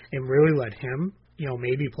 and really let him,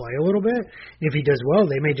 maybe play a little bit. If he does well,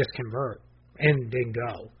 they may just convert and then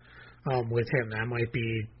go with him. That might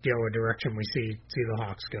be a direction we see the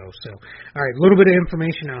Hawks go. So, all right, a little bit of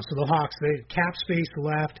information now. So the Hawks, they cap space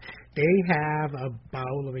left. They have about,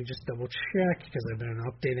 let me just double check because I've been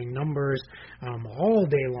updating numbers all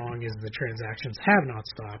day long as the transactions have not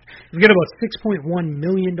stopped. We've got about $6.1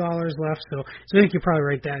 million left, so I think you're probably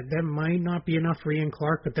right that might not be enough for Ian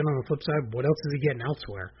Clark, but then on the flip side, what else is he getting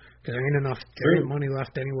elsewhere? Because there ain't enough money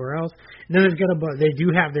left anywhere else. And then they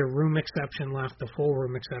do have their room exception left, the full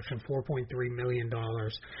room exception, $4.3 million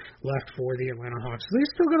left for the Atlanta Hawks. So they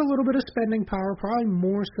still got a little bit of spending power, probably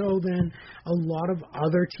more so than a lot of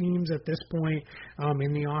other teams at this point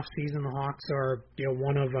in the offseason. The Hawks are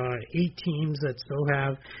one of 8 teams that still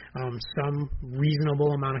have some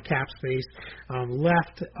reasonable amount of cap space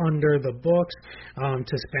left under the books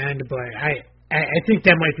to spend, but I think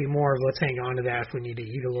that might be more of let's hang on to that if we need to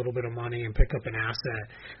eat a little bit of money and pick up an asset.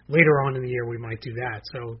 Later on in the year, we might do that.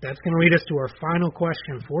 So that's going to lead us to our final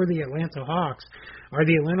question for the Atlanta Hawks. Are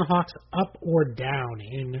the Atlanta Hawks up or down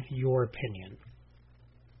in your opinion?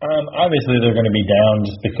 Obviously, they're going to be down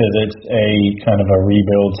just because it's a kind of a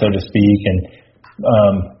rebuild, so to speak. And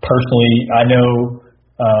personally, I know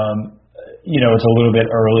it's a little bit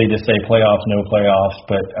early to say playoffs, no playoffs,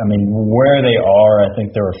 but I mean, where they are, I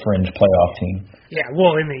think they're a fringe playoff team. Yeah,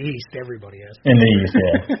 well, in the East, everybody is. In the East,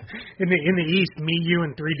 yeah. in the East, me, you,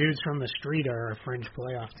 and 3 dudes from the street are a fringe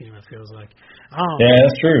playoff team, it feels like. Yeah,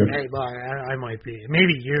 that's true. Hey, but I might be.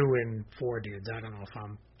 Maybe you and 4 dudes. I don't know if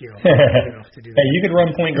I'm good enough to do that. Hey, you could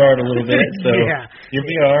run point guard a little bit, so yeah. You'll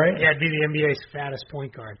be all right. Yeah, I'd be the NBA's fattest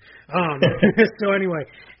point guard. So anyway,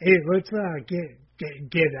 hey, let's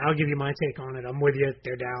I'll give you my take on it. I'm with you.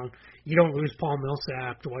 They're down. You don't lose Paul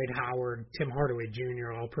Millsap, Dwight Howard, Tim Hardaway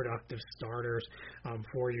Jr., all productive starters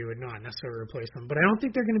for you, and not necessarily replace them. But I don't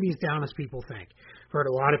think they're going to be as down as people think. I've heard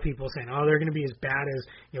a lot of people saying, they're going to be as bad as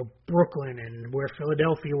Brooklyn and where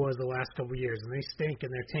Philadelphia was the last couple of years, and they stink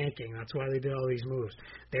and they're tanking. That's why they did all these moves.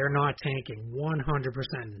 They're not tanking.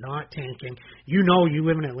 100% not tanking. You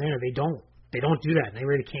live in Atlanta. They don't do that, and they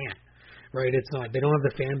really can't. Right, it's not. They don't have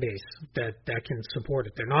the fan base that can support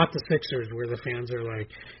it. They're not the Sixers where the fans are like,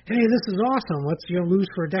 "Hey, this is awesome. Let's lose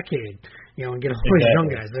for a decade, and get all these young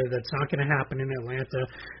guys." That's not going to happen in Atlanta.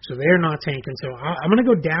 So they're not tanking. So I'm going to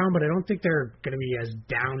go down, but I don't think they're going to be as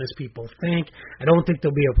down as people think. I don't think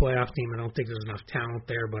they'll be a playoff team. I don't think there's enough talent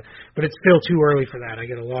there, but it's still too early for that. I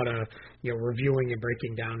get a lot of reviewing and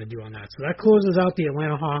breaking down to do on that. So that closes out the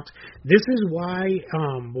Atlanta Hawks. This is why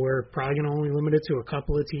we're probably going to only limit it to a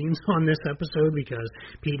couple of teams on this episode, because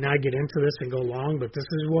Pete and I get into this and go long, but this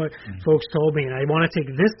is what folks told me, and I want to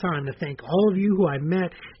take this time to thank all of you who I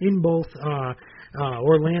met in both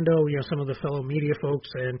Orlando, some of the fellow media folks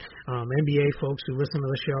and NBA folks who listen to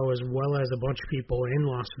the show, as well as a bunch of people in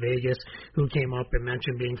Las Vegas who came up and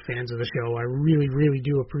mentioned being fans of the show. I really, really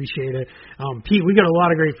do appreciate it. Pete, we got a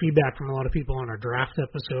lot of great feedback from a lot of people on our draft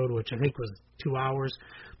episode, which I think was 2 hours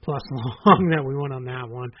plus long that we went on that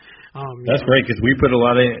one. That's great because we put a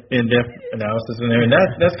lot of in-depth analysis in there, and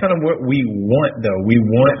that's kind of what we want, though. We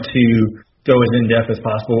want to go as in-depth as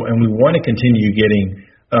possible, and we want to continue getting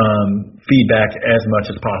feedback as much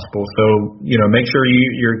as possible. So, make sure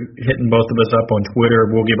you're hitting both of us up on Twitter.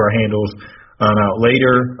 We'll give our handles out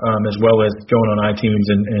later, as well as going on iTunes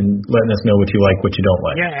and letting us know what you like, what you don't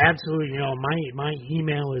like. Yeah, absolutely. My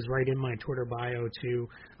email is right in my Twitter bio, too.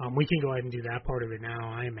 We can go ahead and do that part of it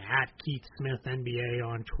now. I am at Keith Smith NBA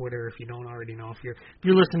on Twitter, if you don't already know. If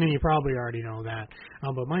you're listening, you probably already know that.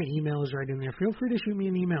 But my email is right in there. Feel free to shoot me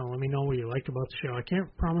an email. Let me know what you like about the show. I can't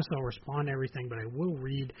promise I'll respond to everything, but I will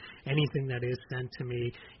read anything that is sent to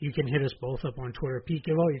me. You can hit us both up on Twitter. Pete,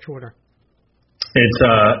 give out your Twitter. It's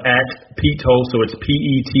at Pete Toll, so it's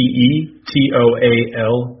PETETOAL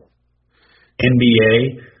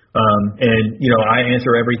NBA, and I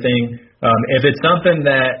answer everything. If it's something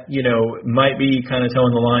that might be kind of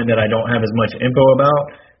towing the line that I don't have as much info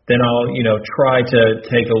about, then I'll try to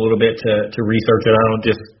take a little bit to research it. I don't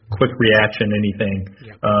just quick reaction anything.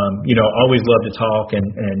 Yeah. Always love to talk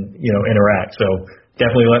and interact. So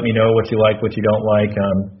definitely let me know what you like, what you don't like,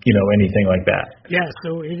 anything like that. Yeah,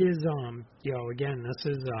 so it is, again, this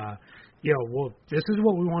is, this is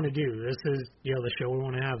what we want to do. This is, the show we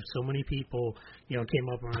want to have. So many people, came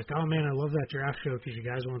up and were like, oh, man, I love that draft show because you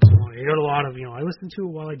guys want some more. You got a lot of, I listened to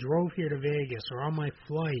it while I drove here to Vegas or on my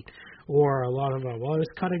flight, or a lot of, while I was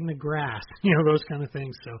cutting the grass, those kind of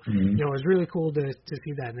things. So, it was really cool to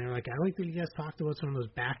see that. And they're like, I like that you guys talked about some of those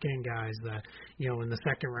back-end guys that, in the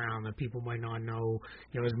second round that people might not know,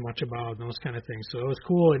 as much about, and those kind of things. So it was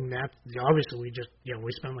cool. And that, obviously, we just,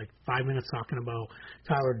 we spent like 5 minutes talking about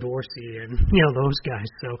Tyler Dorsey and, those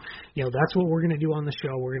guys. So, that's what we're going to do on the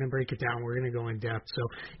show. We're going to break it down. We're going to go in depth. So,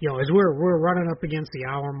 as we're running up against the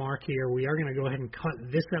hour mark here, we are going to go ahead and cut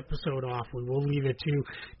this episode off. We will leave it to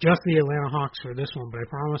just the Atlanta Hawks for this one, but I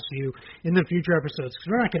promise you in the future episodes, because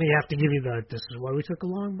we're not going to have to give you this is why we took a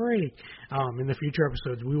long break. In the future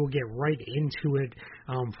episodes, we will get right into it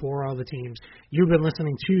for all the teams. You've been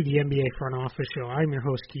listening to the NBA Front Office Show. I'm your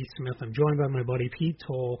host, Keith Smith. I'm joined by my buddy Pete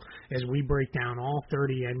Toll as we break down all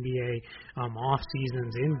 30 NBA off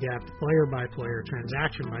seasons in depth, player by player,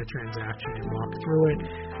 transaction by transaction, and walk through it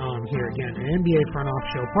here again. An NBA Front Office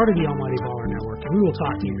Show, part of the Almighty Baller Network, and we will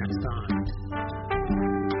talk to you next time.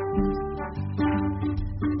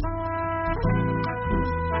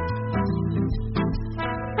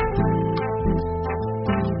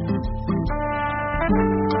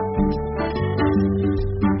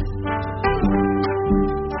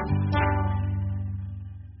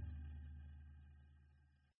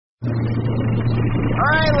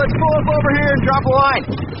 Let's pull up over here and drop a line.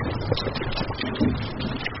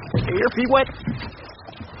 Are your feet wet?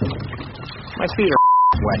 My feet are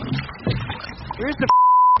wet. Here's the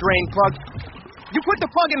drain plug. You put the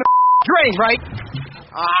plug in the drain, right?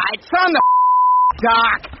 It's on the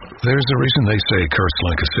dock. There's a reason they say curse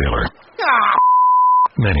like a sailor.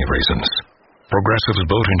 Many reasons. Progressive's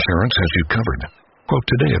boat insurance has you covered. Quote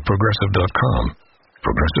today at Progressive.com.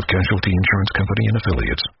 Progressive Casualty Insurance Company and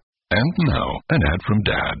Affiliates. And now, an ad from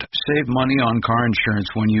Dad. Save money on car insurance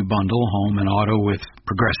when you bundle home and auto with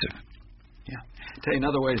Progressive. Yeah. Tell you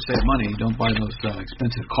another way to save money, don't buy those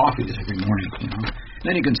expensive coffees every morning,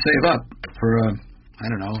 Then you can save up for a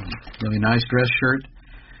really nice dress shirt.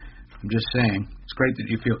 I'm just saying, it's great that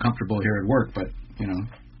you feel comfortable here at work, but,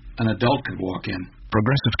 an adult could walk in.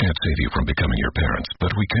 Progressive can't save you from becoming your parents,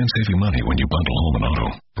 but we can save you money when you bundle home and auto.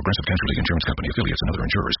 Progressive Casualty Insurance Company, affiliates, and other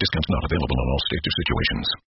insurers. Discounts not available in all states or situations.